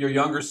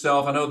younger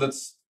self? I know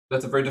that's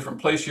a very different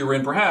place you were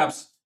in,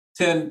 perhaps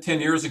 10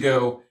 years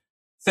ago,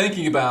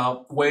 thinking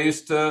about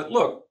ways to,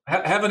 look,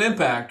 have an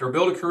impact or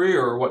build a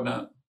career or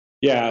whatnot.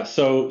 Yeah,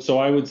 so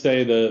I would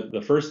say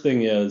the first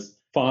thing is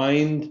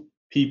find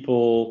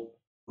people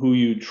who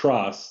you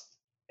trust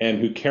and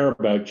who care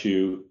about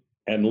you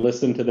and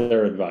listen to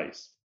their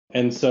advice.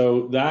 And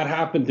so that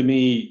happened to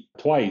me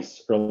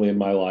twice early in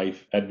my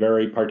life at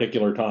very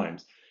particular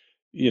times.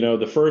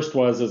 The first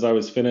was as I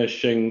was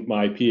finishing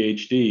my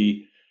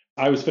PhD.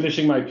 I was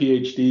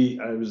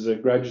a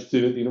graduate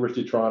student at the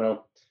University of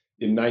Toronto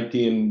in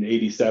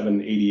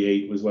 1987,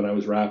 88 was when I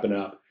was wrapping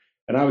up.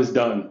 And I was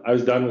done. I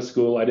was done with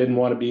school. I didn't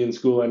want to be in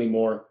school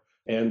anymore.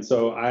 And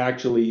so I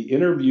actually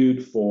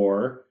interviewed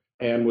for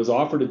and was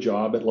offered a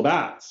job at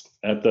Labatt's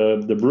at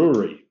the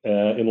brewery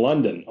in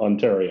London,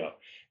 Ontario.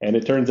 And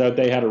it turns out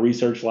they had a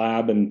research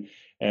lab, and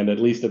at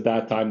least at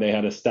that time they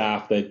had a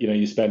staff that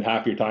you spend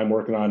half your time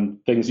working on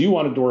things you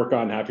wanted to work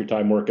on, half your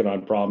time working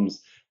on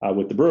problems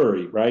with the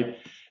brewery, right?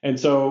 And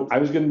so I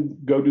was going to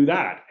go do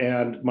that.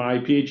 And my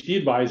PhD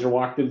advisor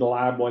walked into the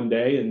lab one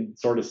day and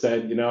sort of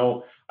said,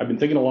 I've been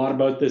thinking a lot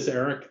about this,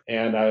 Eric,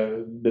 and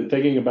I've been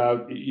thinking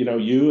about,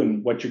 you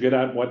and what you're good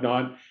at and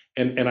whatnot.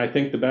 And I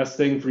think the best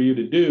thing for you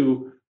to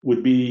do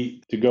would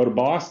be to go to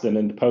Boston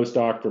and to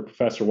postdoc for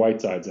Professor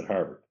Whitesides at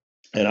Harvard.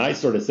 And I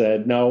sort of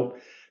said, no,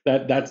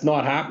 that's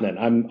not happening.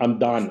 I'm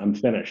done. I'm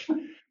finished.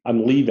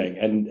 I'm leaving.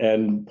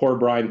 And poor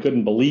Brian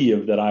couldn't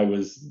believe that I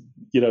was,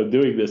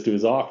 doing this to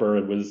his offer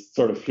and was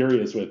sort of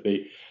furious with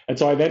me. And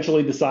so I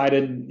eventually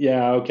decided,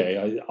 yeah,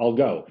 okay, I'll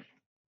go.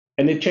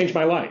 And it changed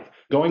my life.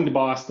 Going to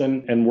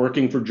Boston and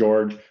working for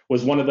George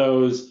was one of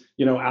those,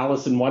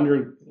 Alice in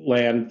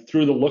Wonderland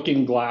through the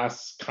looking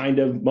glass kind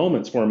of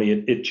moments for me.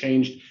 It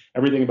changed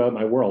everything about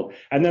my world.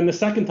 And then the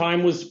second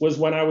time was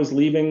when I was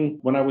leaving,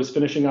 when I was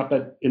finishing up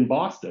in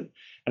Boston.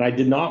 And I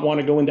did not want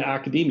to go into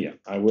academia.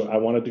 I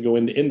wanted to go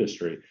into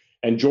industry.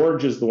 And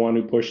George is the one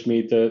who pushed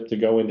me to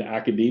go into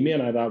academia.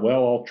 And I thought,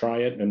 well, I'll try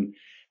it. And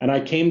I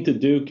came to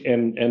Duke,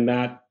 and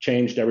that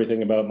changed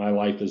everything about my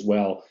life as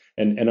well,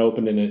 and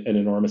opened an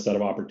enormous set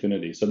of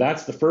opportunities. So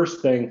that's the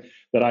first thing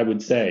that I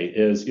would say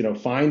is,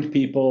 find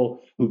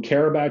people who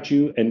care about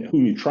you and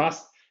whom you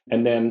trust,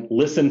 and then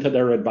listen to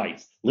their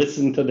advice.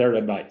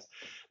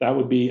 That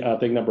would be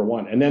thing number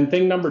one. And then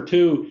thing number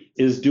two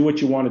is do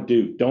what you want to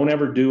do. Don't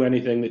ever do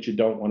anything that you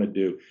don't want to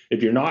do.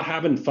 If you're not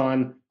having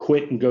fun,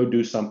 quit and go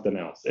do something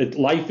else.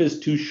 Life is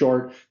too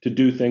short to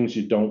do things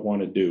you don't want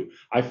to do.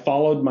 I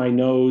followed my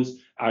nose.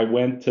 I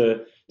went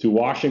to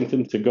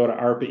Washington to go to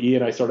ARPA-E,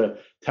 and I sort of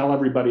tell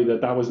everybody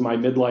that was my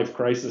midlife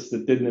crisis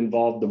that didn't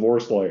involve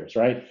divorce lawyers,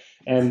 right?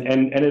 And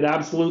it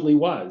absolutely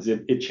was.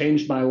 It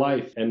changed my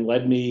life and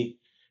led me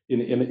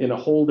in a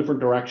whole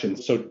different direction.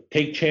 So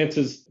take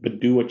chances,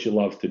 but do what you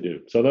love to do.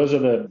 So those are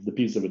the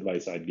piece of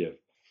advice I'd give.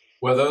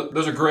 Well,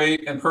 those are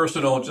great and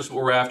personal, just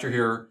what we're after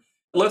here.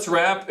 Let's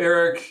wrap,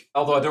 Eric,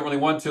 although I don't really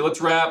want to. Let's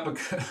wrap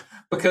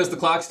because the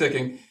clock's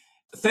ticking.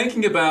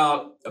 Thinking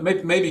about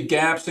maybe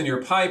gaps in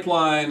your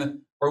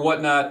pipeline or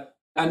whatnot,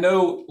 I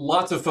know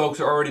lots of folks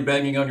are already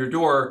banging on your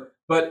door,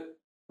 but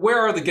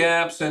where are the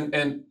gaps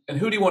and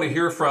who do you want to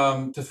hear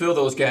from to fill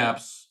those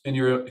gaps in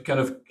your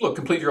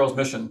complete your own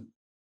mission?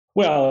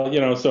 Well,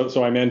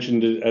 so I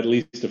mentioned at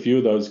least a few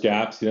of those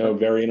gaps,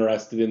 very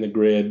interested in the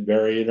grid,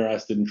 very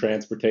interested in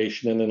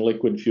transportation and in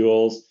liquid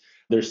fuels.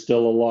 There's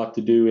still a lot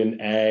to do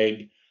in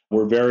ag.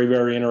 We're very,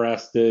 very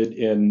interested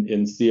in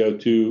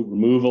CO2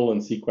 removal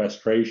and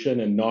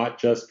sequestration, and not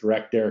just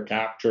direct air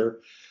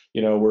capture.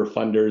 We're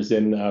funders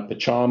in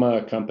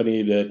Pachama, a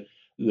company that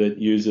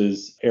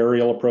uses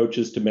aerial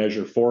approaches to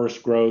measure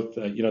forest growth.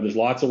 There's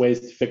lots of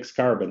ways to fix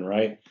carbon,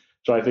 right?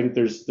 So I think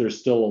there's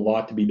still a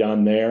lot to be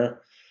done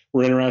there.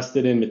 We're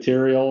interested in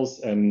materials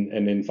and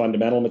in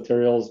fundamental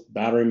materials,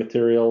 battery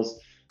materials,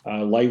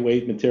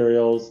 lightweight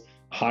materials,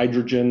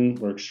 hydrogen.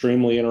 We're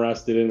extremely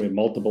interested in. We have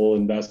multiple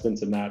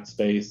investments in that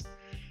space.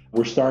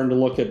 We're starting to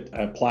look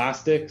at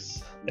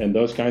plastics and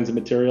those kinds of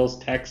materials.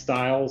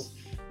 Textiles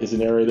is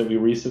an area that we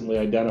recently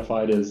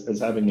identified as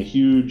having a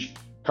huge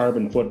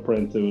carbon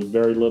footprint.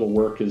 Very little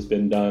work has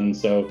been done.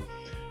 So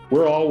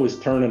we're always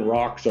turning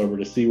rocks over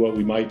to see what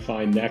we might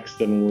find next,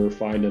 and we're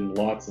finding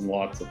lots and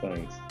lots of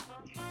things.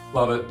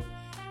 Love it.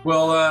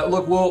 Well,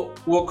 look,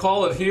 we'll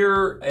call it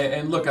here.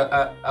 And look,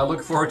 I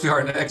look forward to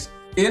our next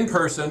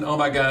in-person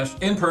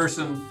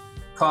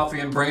coffee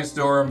and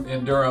brainstorm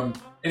in Durham.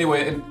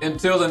 Anyway,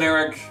 until then,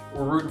 Eric,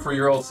 we're rooting for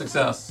your old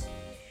success.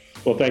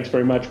 Well, thanks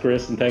very much,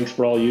 Chris, and thanks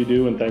for all you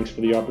do, and thanks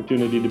for the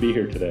opportunity to be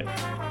here today.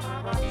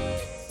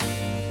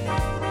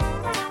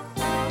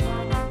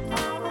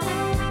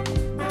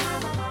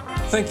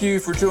 Thank you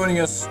for joining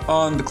us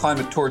on the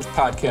Climate Torch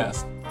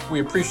podcast. We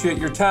appreciate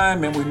your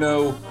time, and we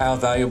know how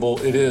valuable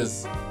it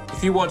is.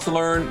 If you want to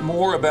learn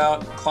more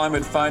about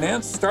climate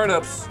finance,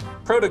 startups,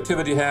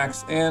 productivity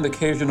hacks, and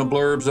occasional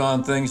blurbs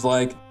on things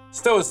like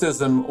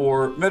stoicism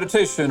or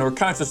meditation or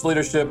conscious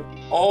leadership,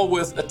 all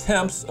with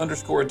attempts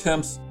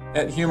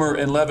at humor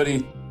and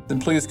levity, then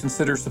please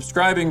consider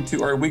subscribing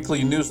to our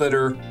weekly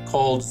newsletter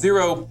called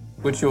Zero,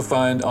 which you'll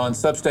find on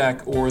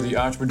Substack or the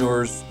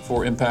Entrepreneurs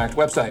for Impact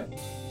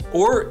website.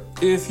 Or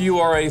if you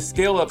are a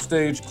scale-up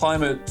stage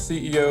climate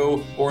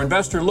CEO or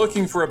investor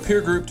looking for a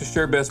peer group to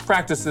share best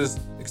practices,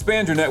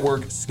 expand your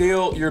network,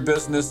 scale your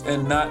business,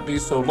 and not be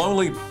so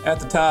lonely at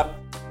the top,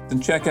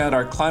 then check out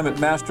our Climate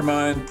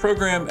Mastermind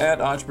program at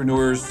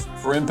Entrepreneurs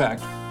for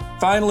Impact.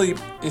 Finally,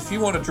 if you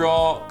want to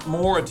draw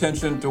more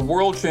attention to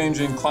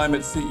world-changing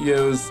climate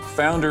CEOs,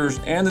 founders,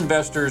 and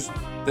investors,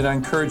 then I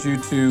encourage you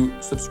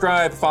to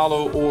subscribe,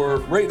 follow, or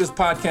rate this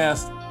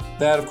podcast.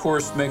 That, of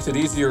course, makes it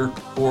easier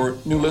for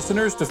new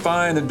listeners to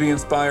find and be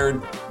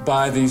inspired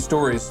by these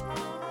stories.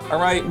 All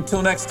right,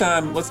 until next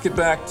time, let's get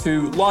back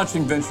to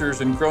launching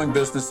ventures and growing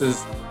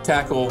businesses,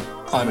 tackle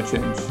climate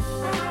change.